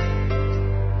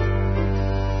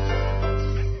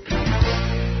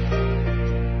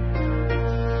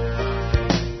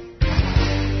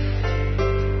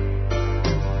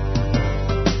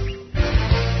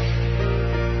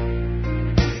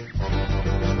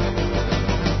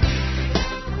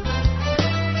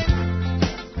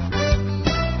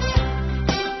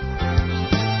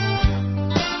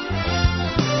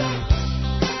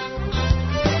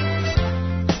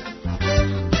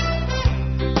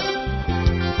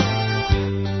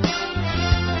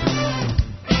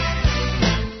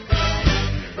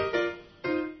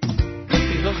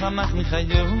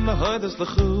 Das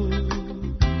lechu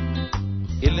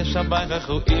ile shabach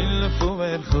khu ile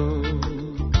fuel khu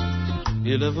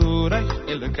ile vurach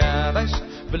ile karash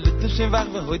belit shevach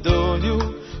v'hoidoyu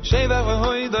shevach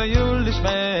v'hoidoyu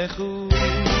lishmechu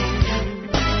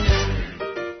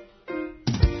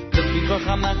Tefilo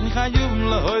chanach nichayum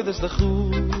lehoy das lechu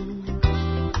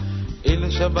ile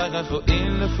shabach khu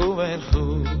ile fuel khu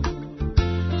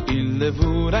ile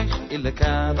vurach ile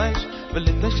karash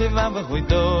belit shevach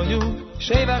v'hoidoyu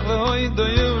Shevach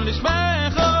v'hoidoyu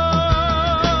lishmecho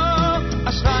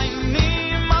Ashrayni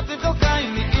matikal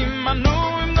kaini imanu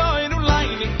im noinu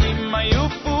laini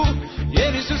imayufu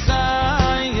Yerishu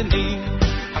sayini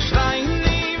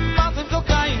Ashrayni matikal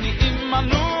kaini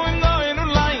imanu im noinu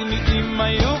laini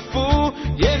imayufu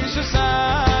Yerishu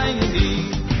sayini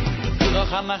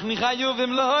V'loch anach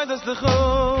nichayuvim lohoi das lecho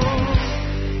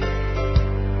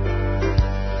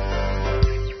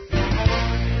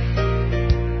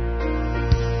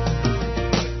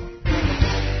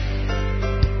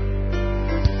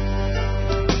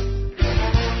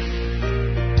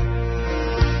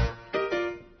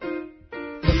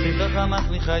Chanach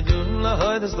nichayum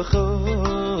lahoy das lechu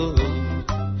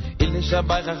Ile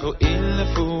shabach chu ile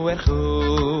fuer chu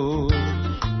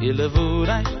Ile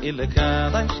vurach ile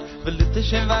kadash Velite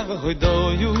shevach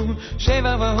v'hoidoyu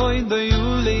Shevach v'hoidoyu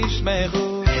lishmechu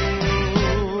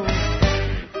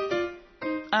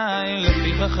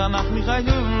Ile chanach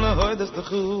nichayum lahoy das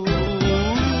lechu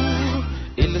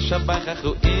Ile shabach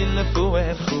chu ile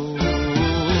fuer chu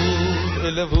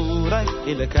Ile vurach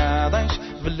ile kadash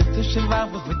Velite shevach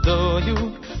v'hoidoyu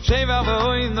Shevach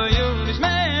v'hoidoyu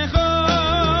lishmecho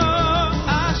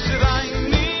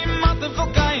Ashrayni matefo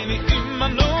kaini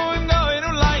imanu im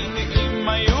noinu laini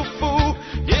imayufu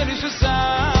Yerishu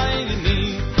sayini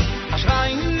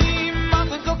Ashrayni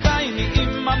matefo kaini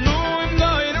imanu im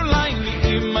noinu laini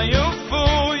imayufu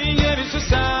Yerishu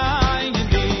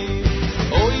sayini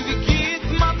Oy vikit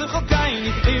matefo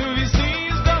kaini im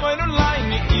visis noinu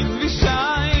laini in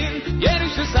vishain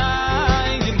Yerishu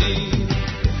sayini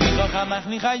Chanach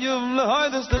nichayum lehoy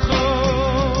das lechu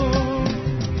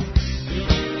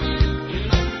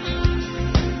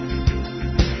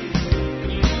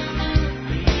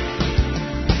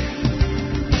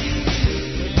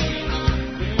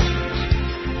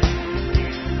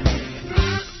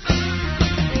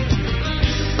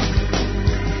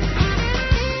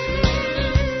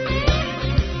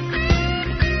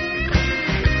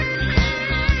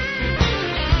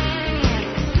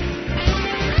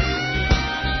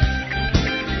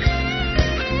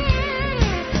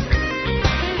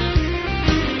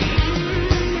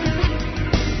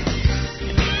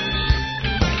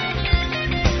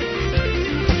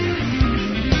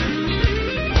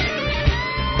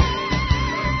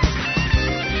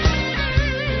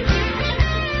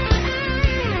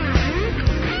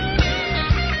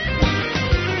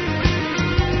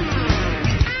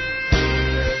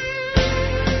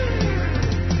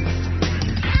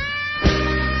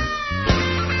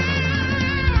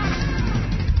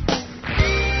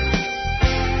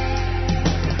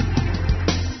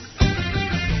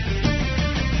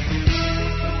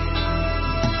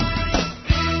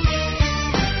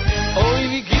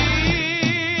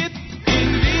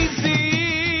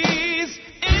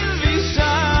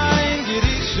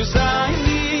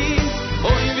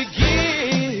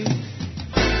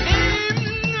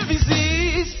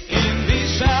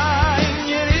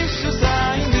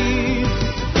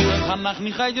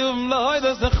nicht hayum loy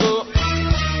das khu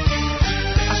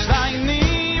ashayni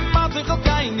mat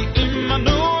khokayni imma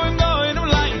nu in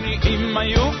layni imma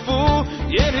yufu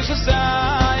yerish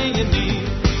sayni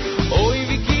oy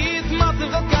vikit mat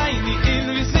khokayni in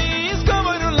visis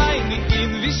kommen layni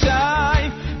in vishay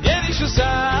yerish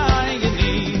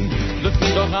sayni luk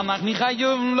doch anach nicht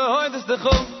hayum loy das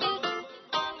khu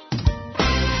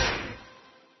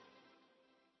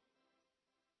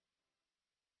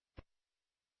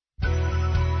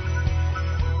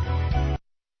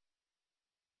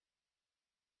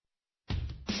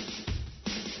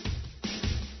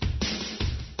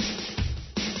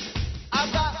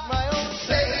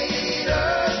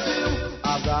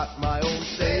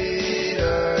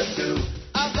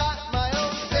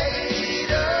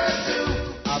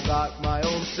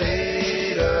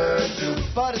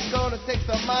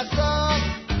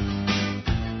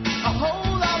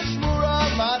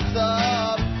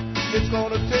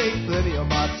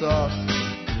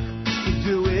to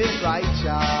do it right,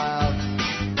 child.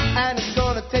 And it's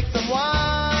gonna take some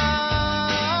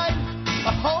wine,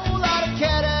 a whole lot of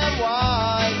cat and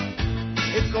wine.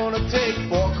 It's gonna take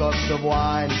 4 cups of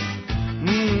wine.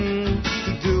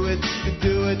 To do it, to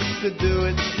do it, to do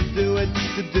it, to do it,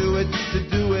 to do it, to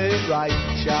do it right,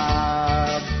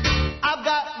 child. I've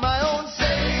got my own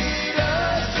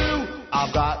Seder too.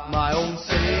 I've got my own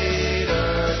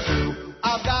Seder too.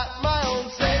 I've got my own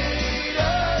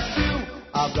Seder too.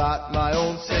 I've got my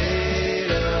own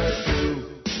Seder too.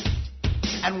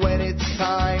 And when it's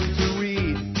time to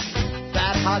read,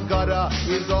 that Haggadah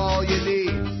is all you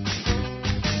need.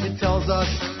 It tells us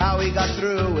how we got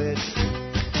through it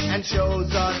and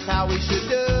shows us how we should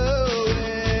do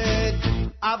it.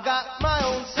 I've got my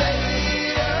own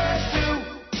Seder too.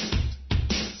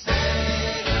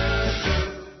 Seder too.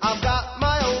 I've got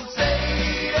my own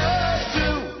Seder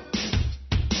too.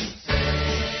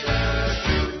 Seder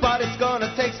too. But it's gonna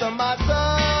take some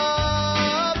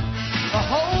matzah, a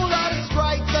whole lot of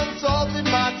sprites and salted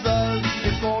matzahs.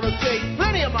 It's gonna take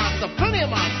plenty of matzah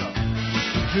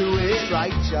to do it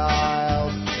right,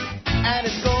 child. And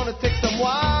it's gonna take some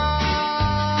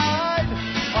wine,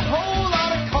 a whole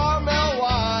lot of caramel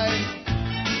wine.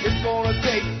 It's gonna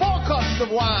take 4 cups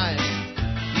of wine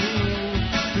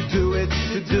to do it,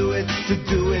 to do it, to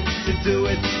do it, to do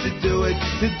it, to do it,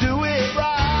 to do it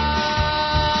right.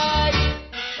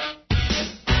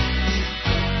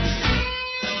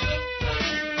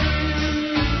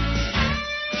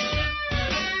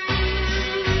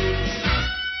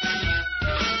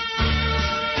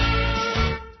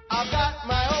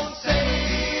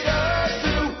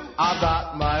 I've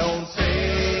got my own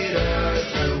Seder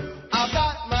too. I've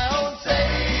got my own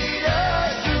Seder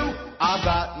too. I've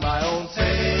got my own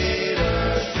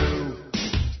Seder too.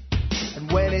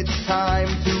 And when it's time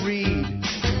to read,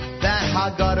 that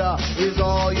Haggadah is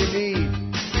all you need.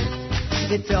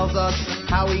 It tells us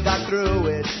how we got through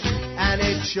it, and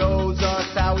it shows us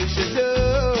how we should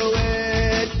do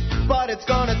it. But it's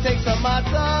gonna take some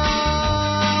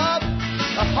matzah,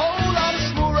 a whole lot of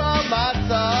shmura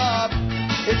matzah.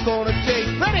 It's gonna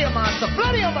take plenty of matzah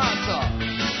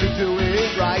to do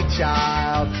it right,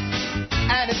 child.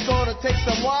 And it's gonna take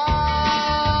some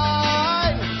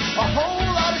wine, a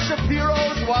whole lot of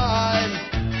Shapiro's wine.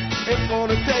 It's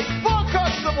gonna take 4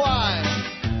 cups of wine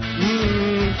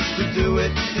to do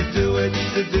it, to do it,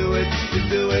 to do it, to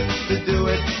do it, to do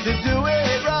it, to do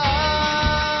it right.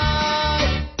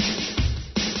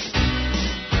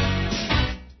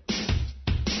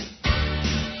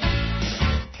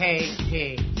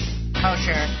 KP,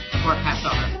 kosher for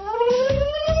Passover.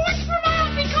 What's for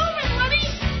Miles be coming, buddy?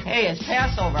 Hey, it's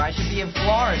Passover. I should be in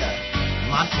Florida.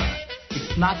 Matzah,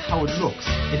 it's not how it looks,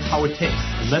 it's how it tastes.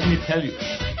 And let me tell you,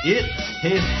 it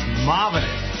tastes marvelous.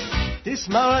 This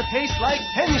maror tastes like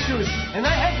tennis shoes, and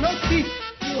I have no teeth.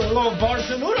 You love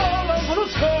Barcelona, love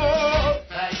Brusco.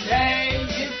 The same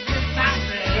mitzvah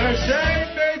matzah. The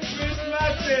same mitzvah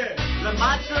matzah. The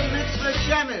matzah mitzvah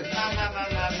shemes. No.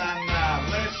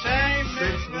 The same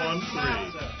mitzvah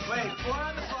 613. Wait, 4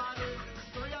 other fathers,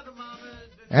 3 other mamas.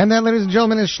 And then, ladies and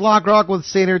gentlemen, is Schlock Rock with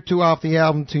Seder 2 off the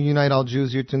album To Unite All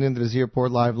Jews. You're tuned into the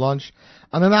Airport Live Lunch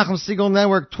on the Nachum Segal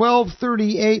Network,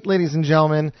 1238, ladies and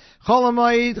gentlemen. Chol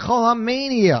HaMoed, Chol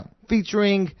HaMania,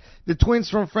 featuring the twins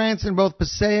from France in both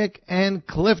Passaic and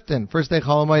Clifton. First day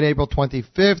Chol HaMoed, April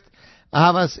 25th.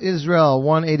 Ahavas Israel,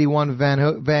 181 Van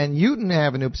Houten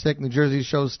Avenue, Passaic, New Jersey.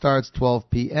 Show starts 12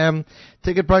 p.m.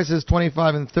 Ticket prices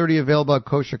 $25 and $30, available at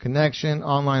Kosher Connection,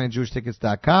 online at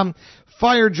JewishTickets.com.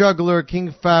 Fire Juggler,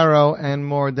 King Pharaoh, and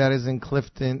more. That is in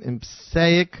Clifton, in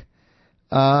Passaic.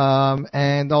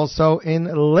 And also in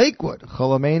Lakewood,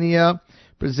 Cholomania,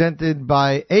 presented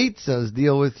by Eitzah's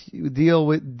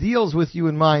deals with you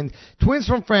in mind. Twins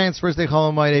from France, first day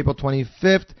Holomites, April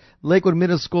 25th. Lakewood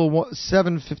Middle School,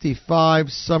 755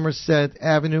 Somerset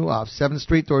Avenue off 7th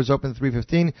Street. Doors open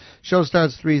 3:15. Show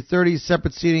starts 3:30.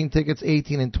 Separate seating, tickets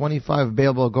 18 and 25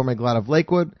 available at Gourmet Glad of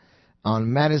Lakewood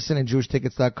on Madison and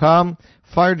JewishTickets.com.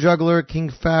 Fire Juggler,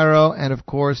 King Pharaoh, and of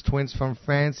course Twins from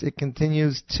France. It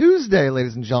continues Tuesday,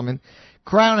 ladies and gentlemen.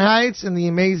 Crown Heights and the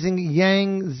amazing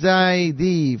Yang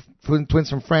Zaidi, Twins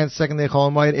from France, second day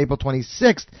Holomites, April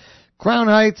 26th. Crown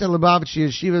Heights at Lubavitch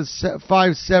Yeshiva,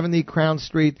 570 Crown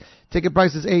Street. Ticket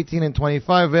prices 18 and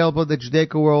 25, available at the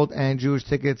Judaica World and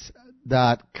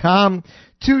JewishTickets.com.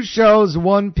 Two shows,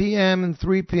 1 p.m. and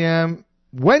 3 p.m.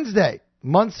 Wednesday,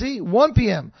 Muncie, 1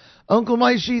 p.m. Uncle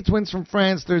Maishi, Twins from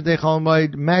France, Thursday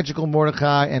Holomites, Magical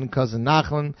Mordechai and Cousin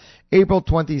Nachman. April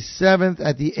 27th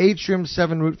at the Atrium,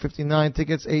 7 Route 59.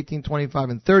 Tickets 18, 25,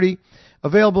 and 30.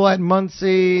 Available at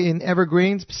Muncie in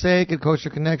Evergreens, Passaic at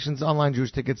Kosher Connections, online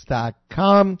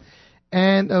JewishTickets.com.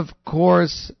 And, of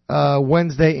course,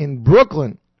 Wednesday in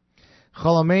Brooklyn,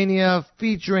 Cholomania,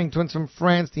 featuring Twins from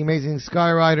France, the amazing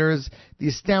Skyriders, the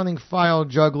astounding File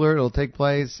Juggler. It'll take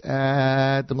place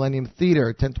at the Millennium Theater,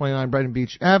 1029 Brighton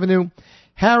Beach Avenue.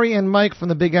 Harry and Mike from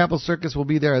the Big Apple Circus will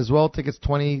be there as well. Tickets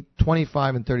 20,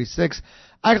 25, and 36.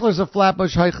 Eichlers of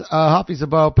Flatbush, Hoffies of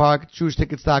Bow Park,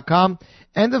 JewishTickets.com.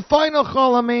 And the final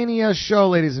Cholomania show,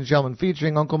 ladies and gentlemen,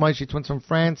 featuring Uncle Maishi, Twins from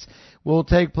France, will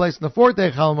take place on the fourth day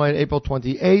of Cholomite, April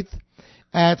 28th.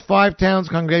 At Five Towns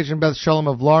Congregation Beth Shalom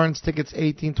of Lawrence. Tickets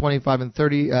 18, 25, and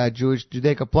 30,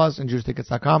 Judaica Plus and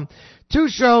JewishTickets.com. Two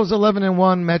shows, 11 and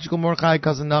 1, Magical Mordechai,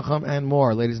 Cousin Nachum, and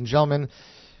more. Ladies and gentlemen,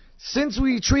 since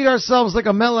we treat ourselves like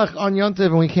a melech on Yontiv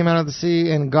and we came out of the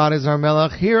sea and God is our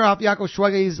melech, here off Yaakov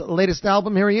Shwege's latest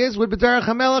album, here he is with B'derech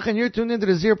HaMelech, and you're tuned into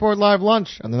the Zierport Live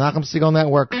Lunch on the Nachum Segal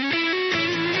Network.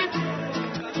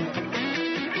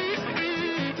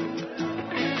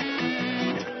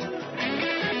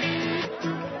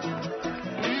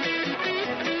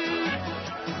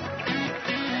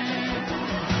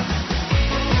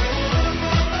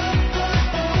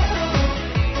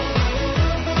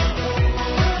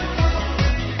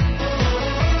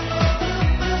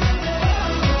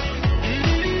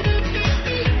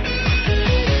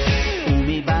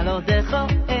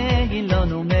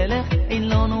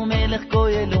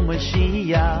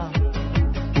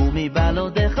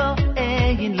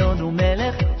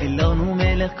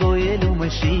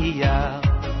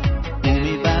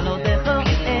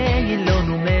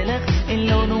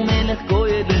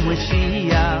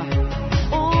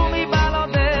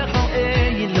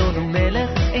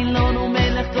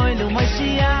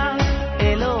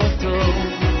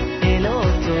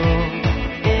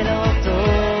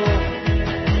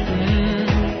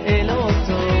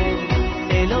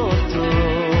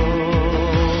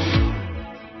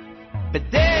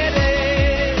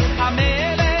 בדרך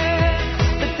המלך,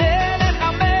 בדרך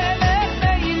המלך.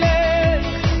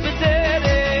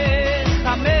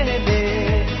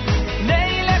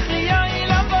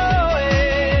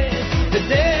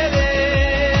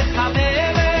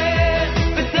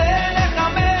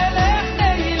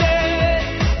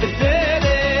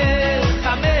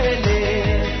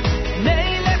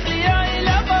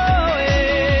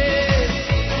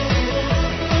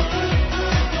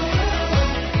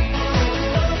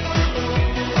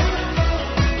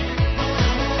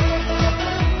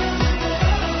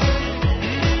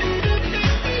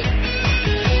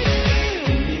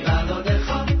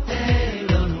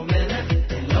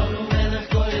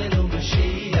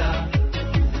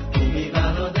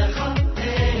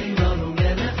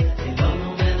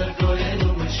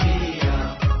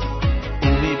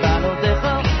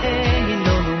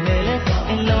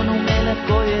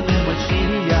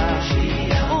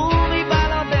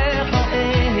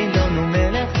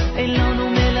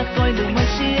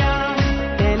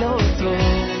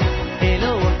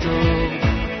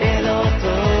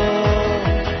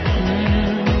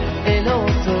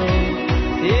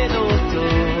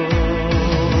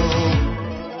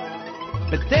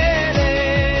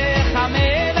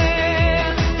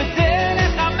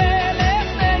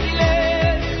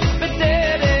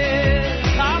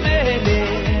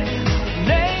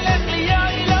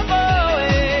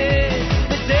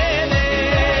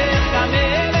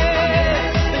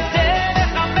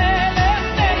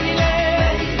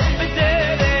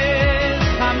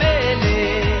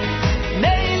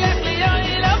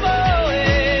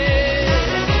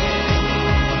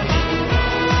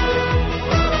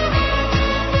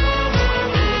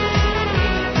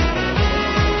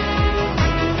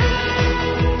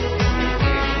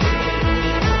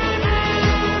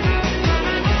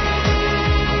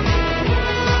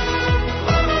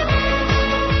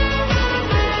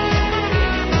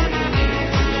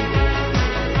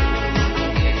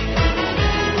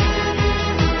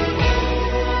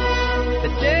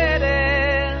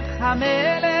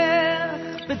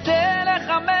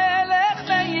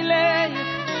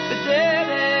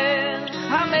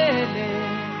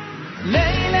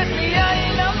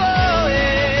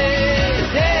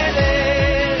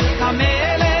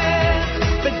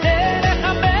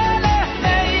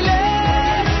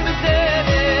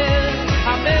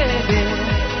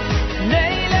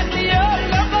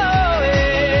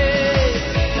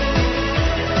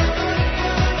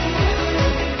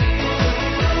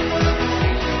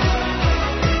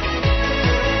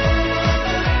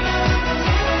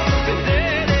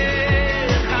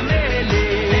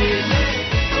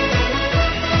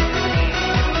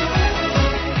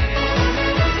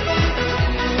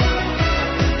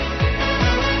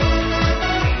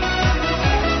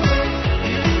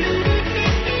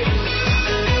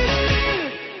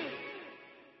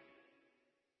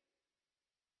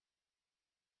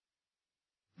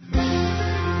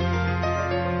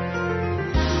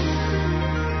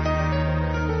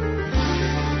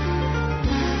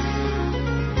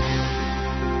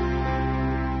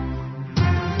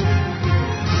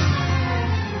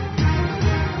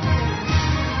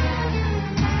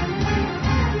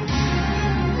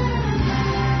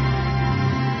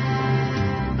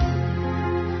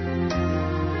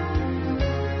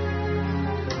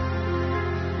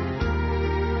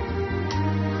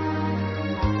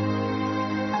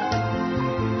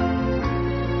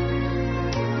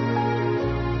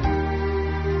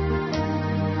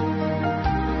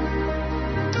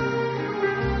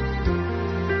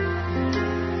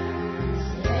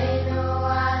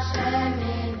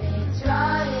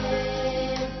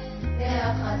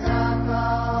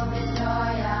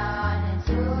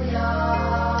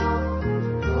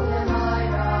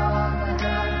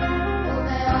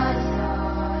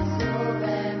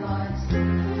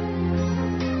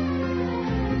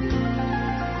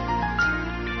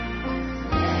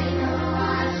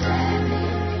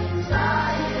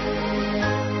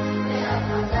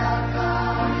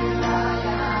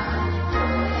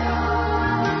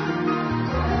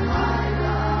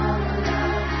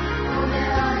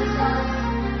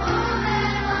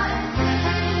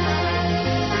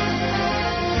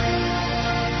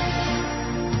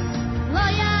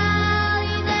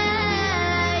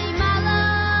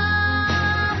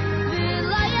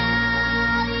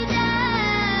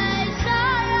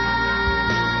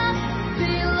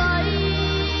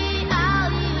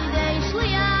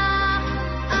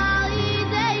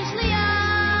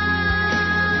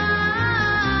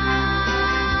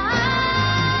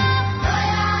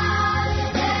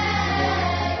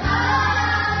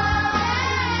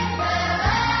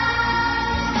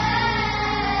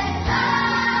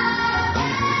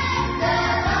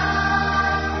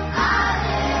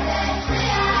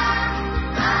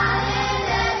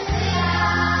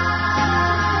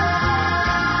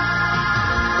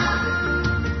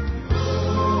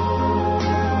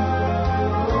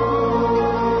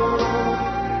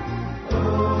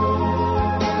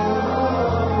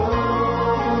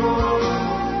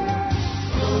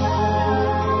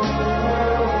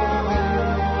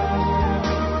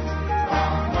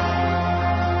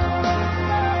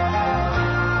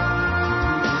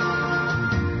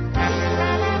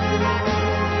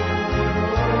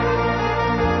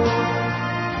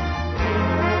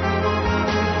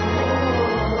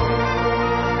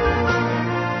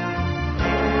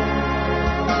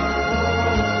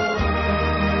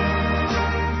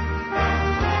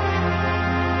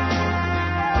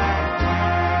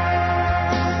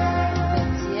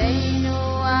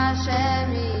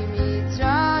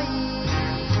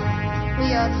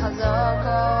 להיות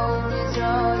חזוקו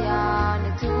ובזרויה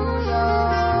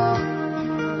נטויו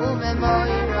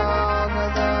ובמוירו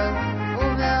גדול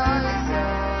ובאויזו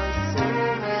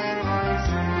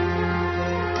ובמויזו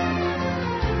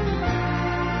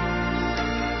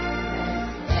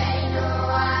נשאנו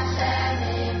השם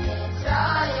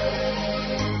ממצרים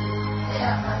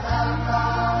להיות חזוקו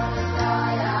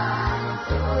ובזרויה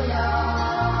נטויו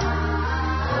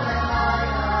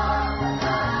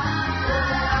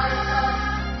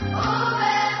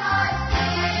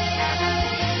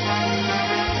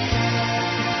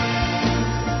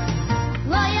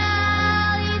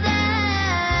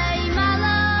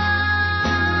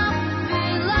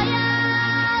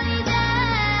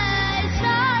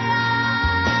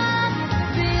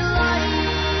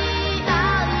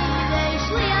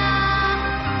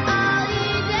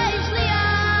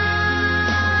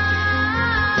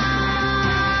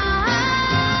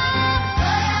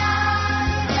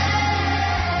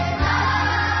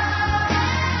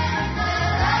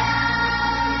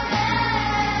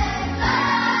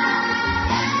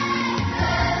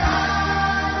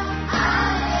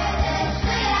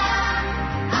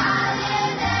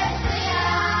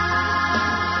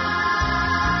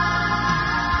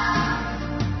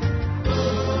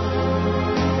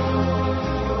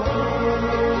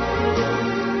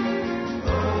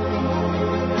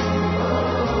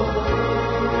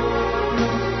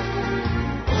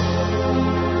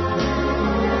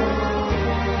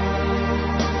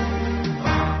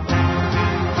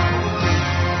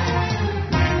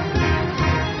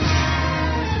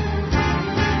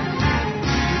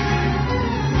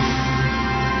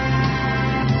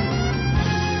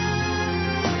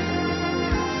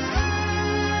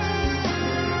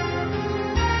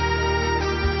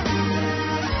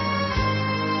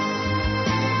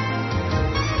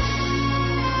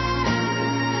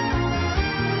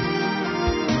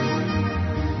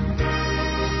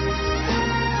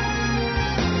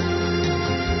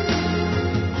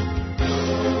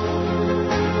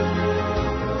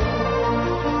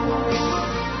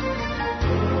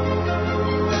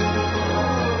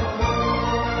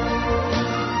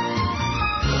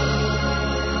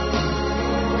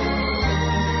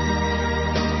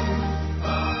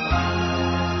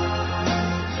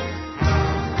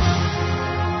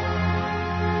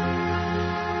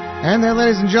And that,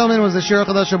 ladies and gentlemen, was the Shir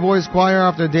Chadasha Boys Choir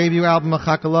off their debut album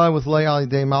Machakala with Lei Ali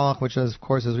Dei Malach, which, of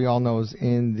course, as we all know, is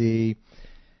in the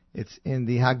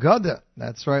Haggadah.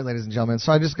 That's right, ladies and gentlemen.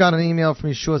 So I just got an email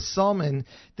from Yeshua Solomon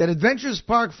that Adventures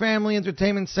Park Family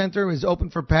Entertainment Center is open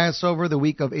for Passover the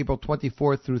week of April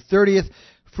 24th through 30th.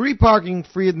 Free parking,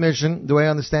 free admission. The way I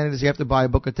understand it is you have to buy a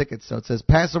book of tickets. So it says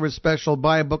Passover special,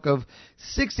 buy a book of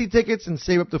 60 tickets and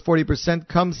save up to 40%.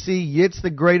 Come see Yitz the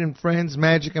Great and Friends,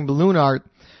 Magic and Balloon Art.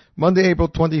 Monday, April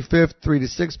 25th, 3 to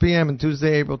 6 p.m. and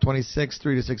Tuesday, April 26th,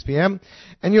 3 to 6 p.m.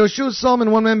 And Yeshua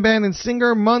Solomon, one-man band and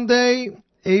singer, Monday,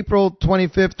 April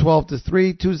 25th, 12 to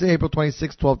 3, Tuesday, April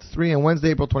 26th, 12 to 3, and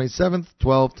Wednesday, April 27th,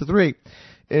 12 to 3.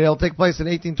 It'll take place at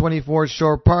 1824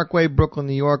 Shore Parkway, Brooklyn,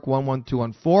 New York,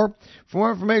 11214. For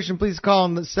more information, please call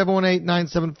on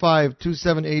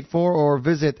 718-975-2784 or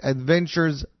visit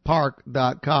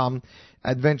adventurespark.com.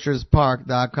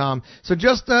 adventurespark.com. So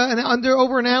just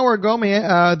over an hour ago,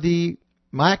 the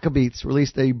Maccabees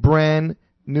released a brand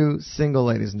new single,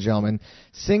 ladies and gentlemen.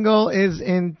 Single is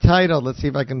entitled, let's see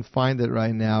if I can find it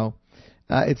right now.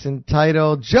 It's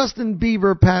entitled Justin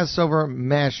Bieber Passover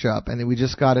Mashup, and we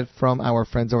just got it from our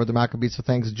friends over at the Maccabees, so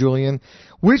thanks, Julian.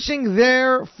 Wishing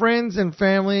their friends and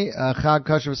family Chag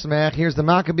Kosher V'Sameach. Here's the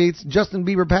Maccabees, Justin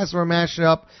Bieber Passover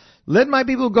Mashup. Let My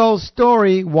People Go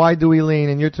story, Why Do We Lean?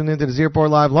 And you're tuned into the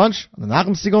Zierport Live Lunch on the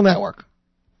Nachum Segal Network.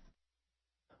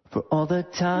 For all the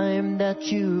time that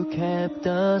you kept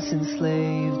us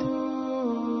enslaved,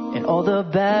 and all the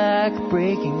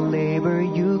back-breaking labor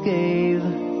you gave,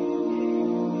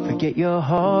 forget your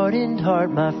hardened heart,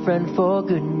 my friend, for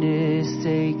goodness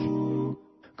sake,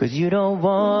 'cause you don't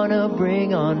wanna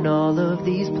bring on all of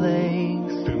these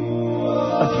plagues.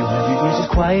 A few hundred years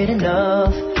is quiet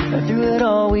enough. And through it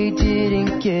all we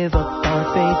didn't give up our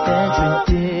faith and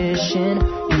tradition.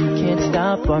 You can't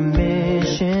stop our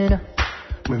mission.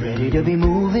 We're ready to be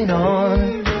moving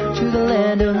on to the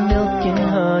land of milk and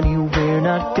honey. We're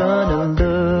not gonna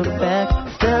look back.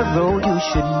 Pharaoh, you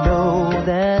should know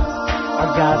that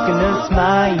our God's gonna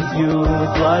smite you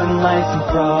with blood and lice and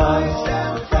frost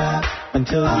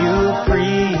until you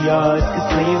free us, 'cause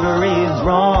slavery is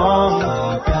wrong.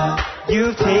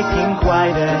 You've taken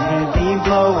quite a heavy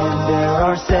blow, and there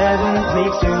are 7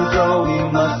 plagues to go. We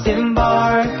must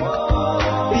embark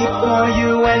before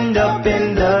you end up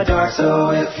in the dark.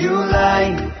 So if you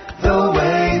like the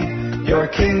way your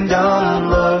kingdom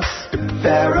looks.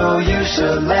 Pharaoh, you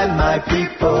should let my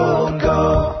people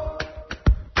go.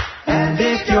 And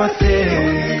if you're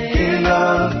thinking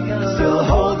of still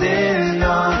holding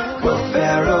on, well,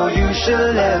 Pharaoh, you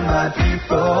should let my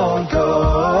people go.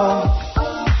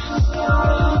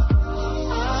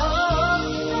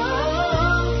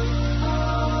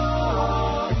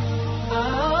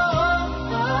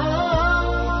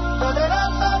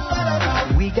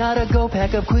 Gotta go,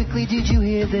 pack up quickly, did you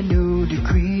hear the new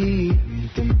decree?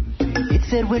 It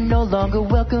said we're no longer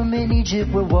welcome in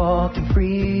Egypt, we're walking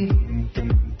free.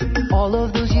 All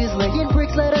of those years laying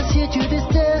bricks led us here to this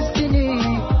destiny.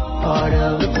 Part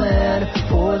of the plan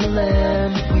for the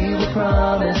land we were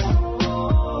promised.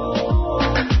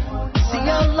 Sing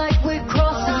out like we're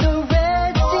crossing the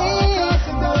Red Sea,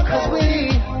 'cause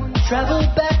we travel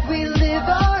back, we live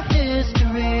our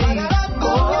history.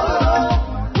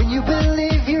 When you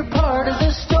believe you're part of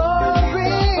the story,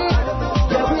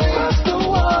 yeah, we crossed the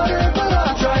water, but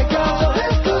on dry ground, so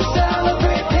let's go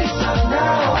celebrate Pesach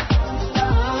now.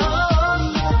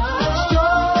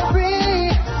 Story,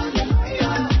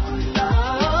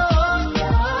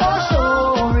 our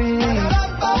story,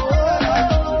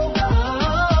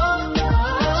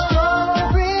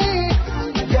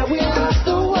 yeah, we crossed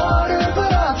the water,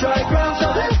 but on dry ground, so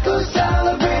let's go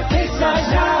celebrate Pesach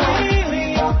now.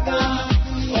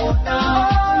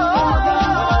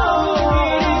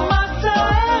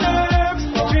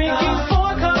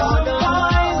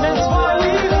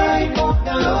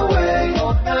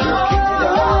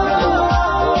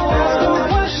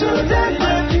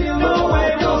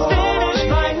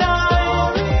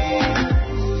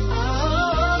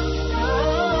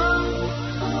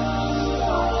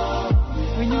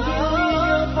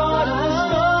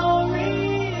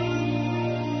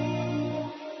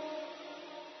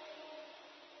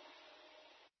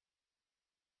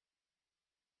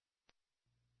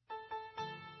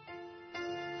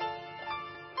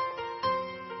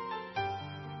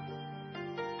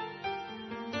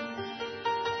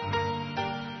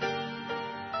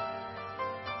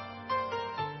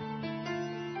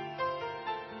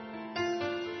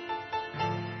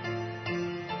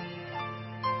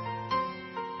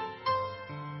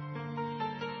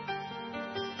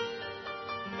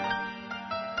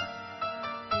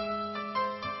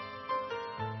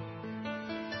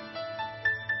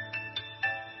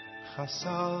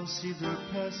 חסל סידר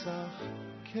פסח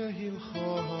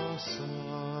כהלכוסי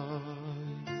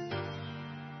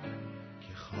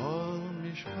ככל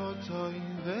משפטי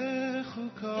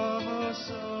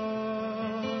וחוקוסי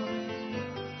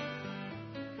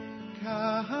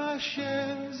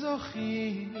כאשר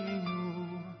זכינו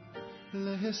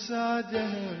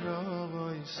להסדר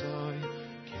אויסוי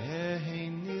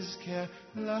כהן נזכה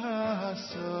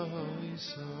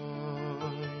לעשויסוי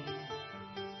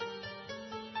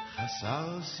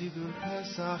חסל סידור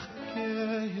פסח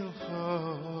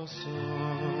כהלכוסי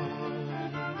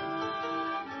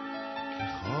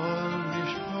ככל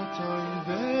משפטי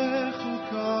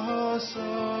וחוקוסי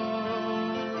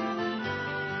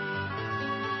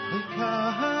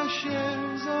וכאשר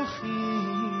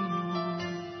זכינו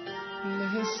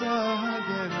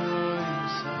להסדר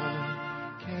אויסוי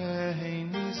כהן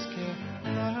נזכה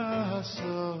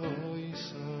לעשויסוי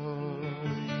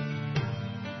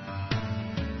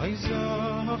Ay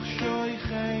zach shoy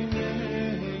khayne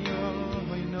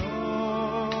yoyno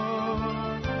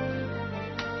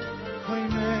Hoy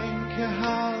men ke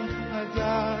hal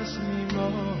adas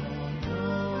mimono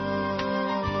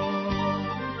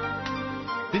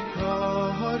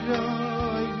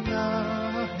Bikoroy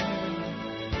nahem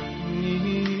ni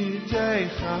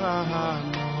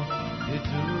teichano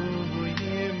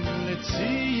Eduyim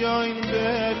letzion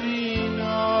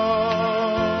berino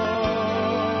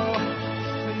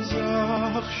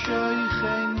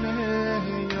Shaykhin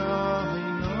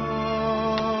meyayno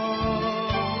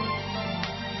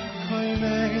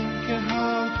Koymen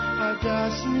kehal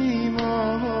adas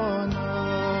mimono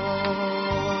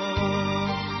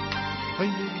Oy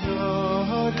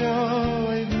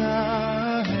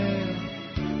nahem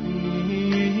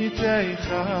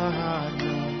niteichano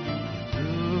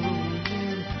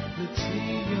Dudim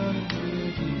letzion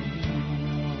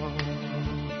berino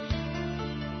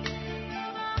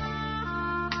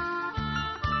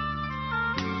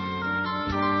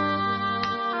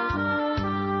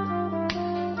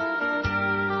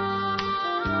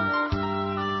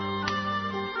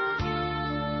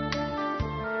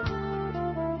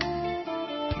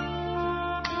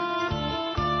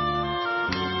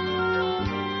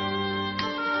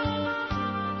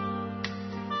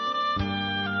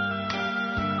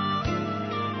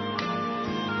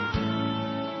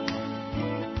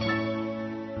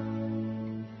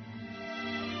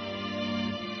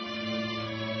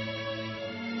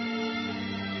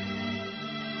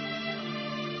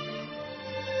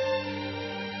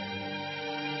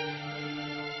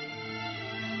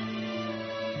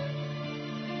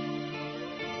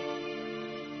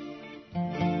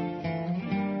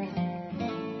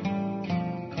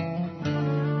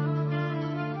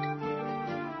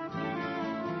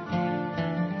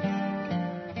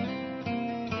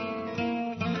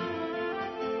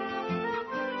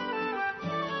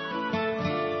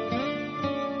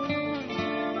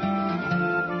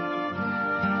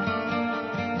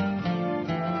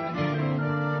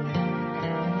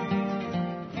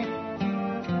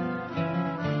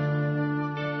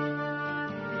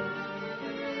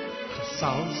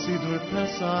Sal Sidur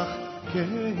Pesach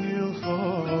Kehilchosoi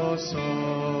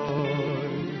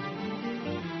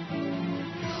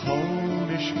Chol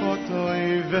Mishpotoi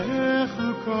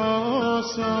Vechukosoi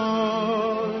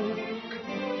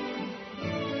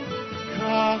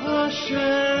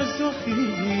Kasher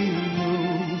Zochinu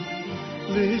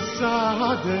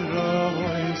Lisaderoi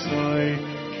Soi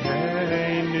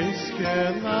Kein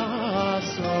Iskelasoi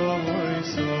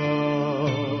Soi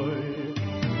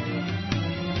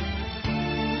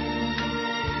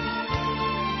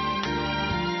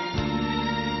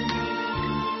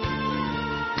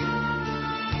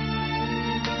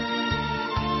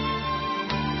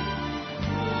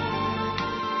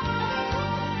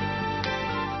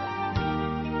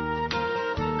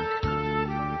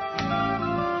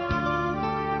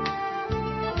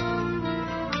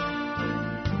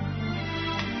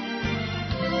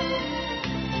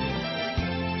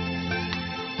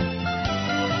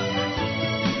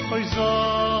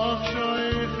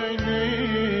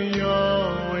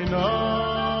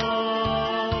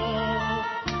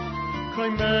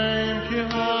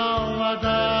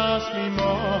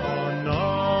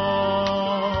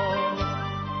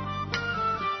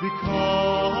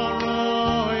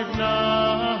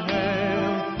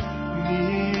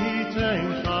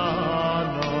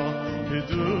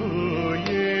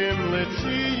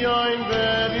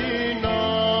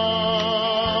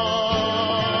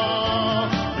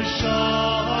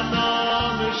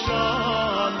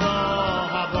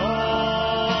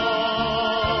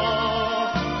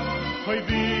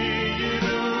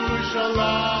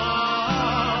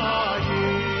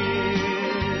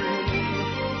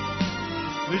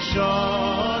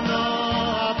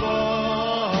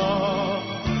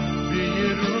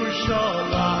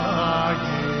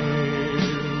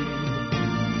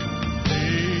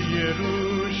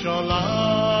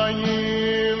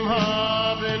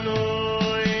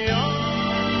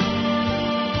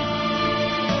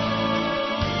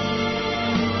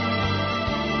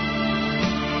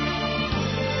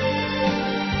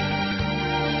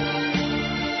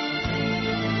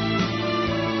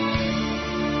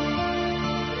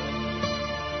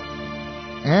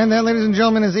And that, ladies and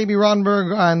gentlemen, is A.B.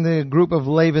 Rodenberg on the group of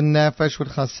Levin Nefesh with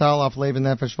Chasal off Levin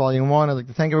Nefesh Volume 1. I'd like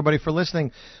to thank everybody for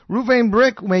listening. Ruvain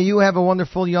Brick, may you have a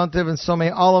wonderful Yontiv, and so may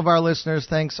all of our listeners.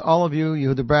 Thanks, all of you,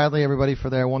 Yehuda Bradley, everybody, for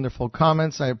their wonderful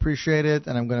comments. I appreciate it,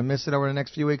 and I'm going to miss it over the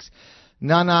next few weeks.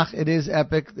 Nanach, it is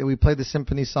epic. We played the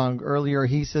symphony song earlier.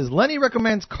 He says, Lenny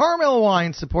recommends Carmel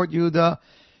wine. Support Yehuda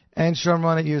and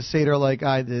Sherman at your Seder like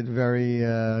I did. Very,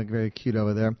 very cute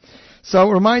over there.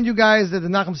 So remind you guys that the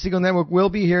Nachum Segal Network will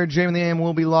be here. JM in the AM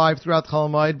will be live throughout Chol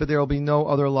Hamoed, but there will be no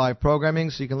other live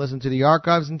programming, so you can listen to the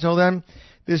archives until then.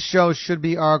 This show should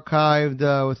be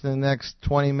archived within the next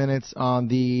 20 minutes on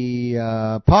the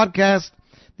podcast.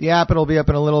 The app, it'll be up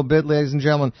in a little bit, ladies and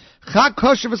gentlemen. Chag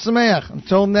Kosher v'Sameach.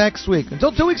 Until next week.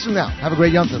 Until 2 weeks from now. Have a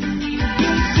great Yom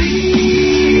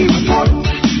Tov.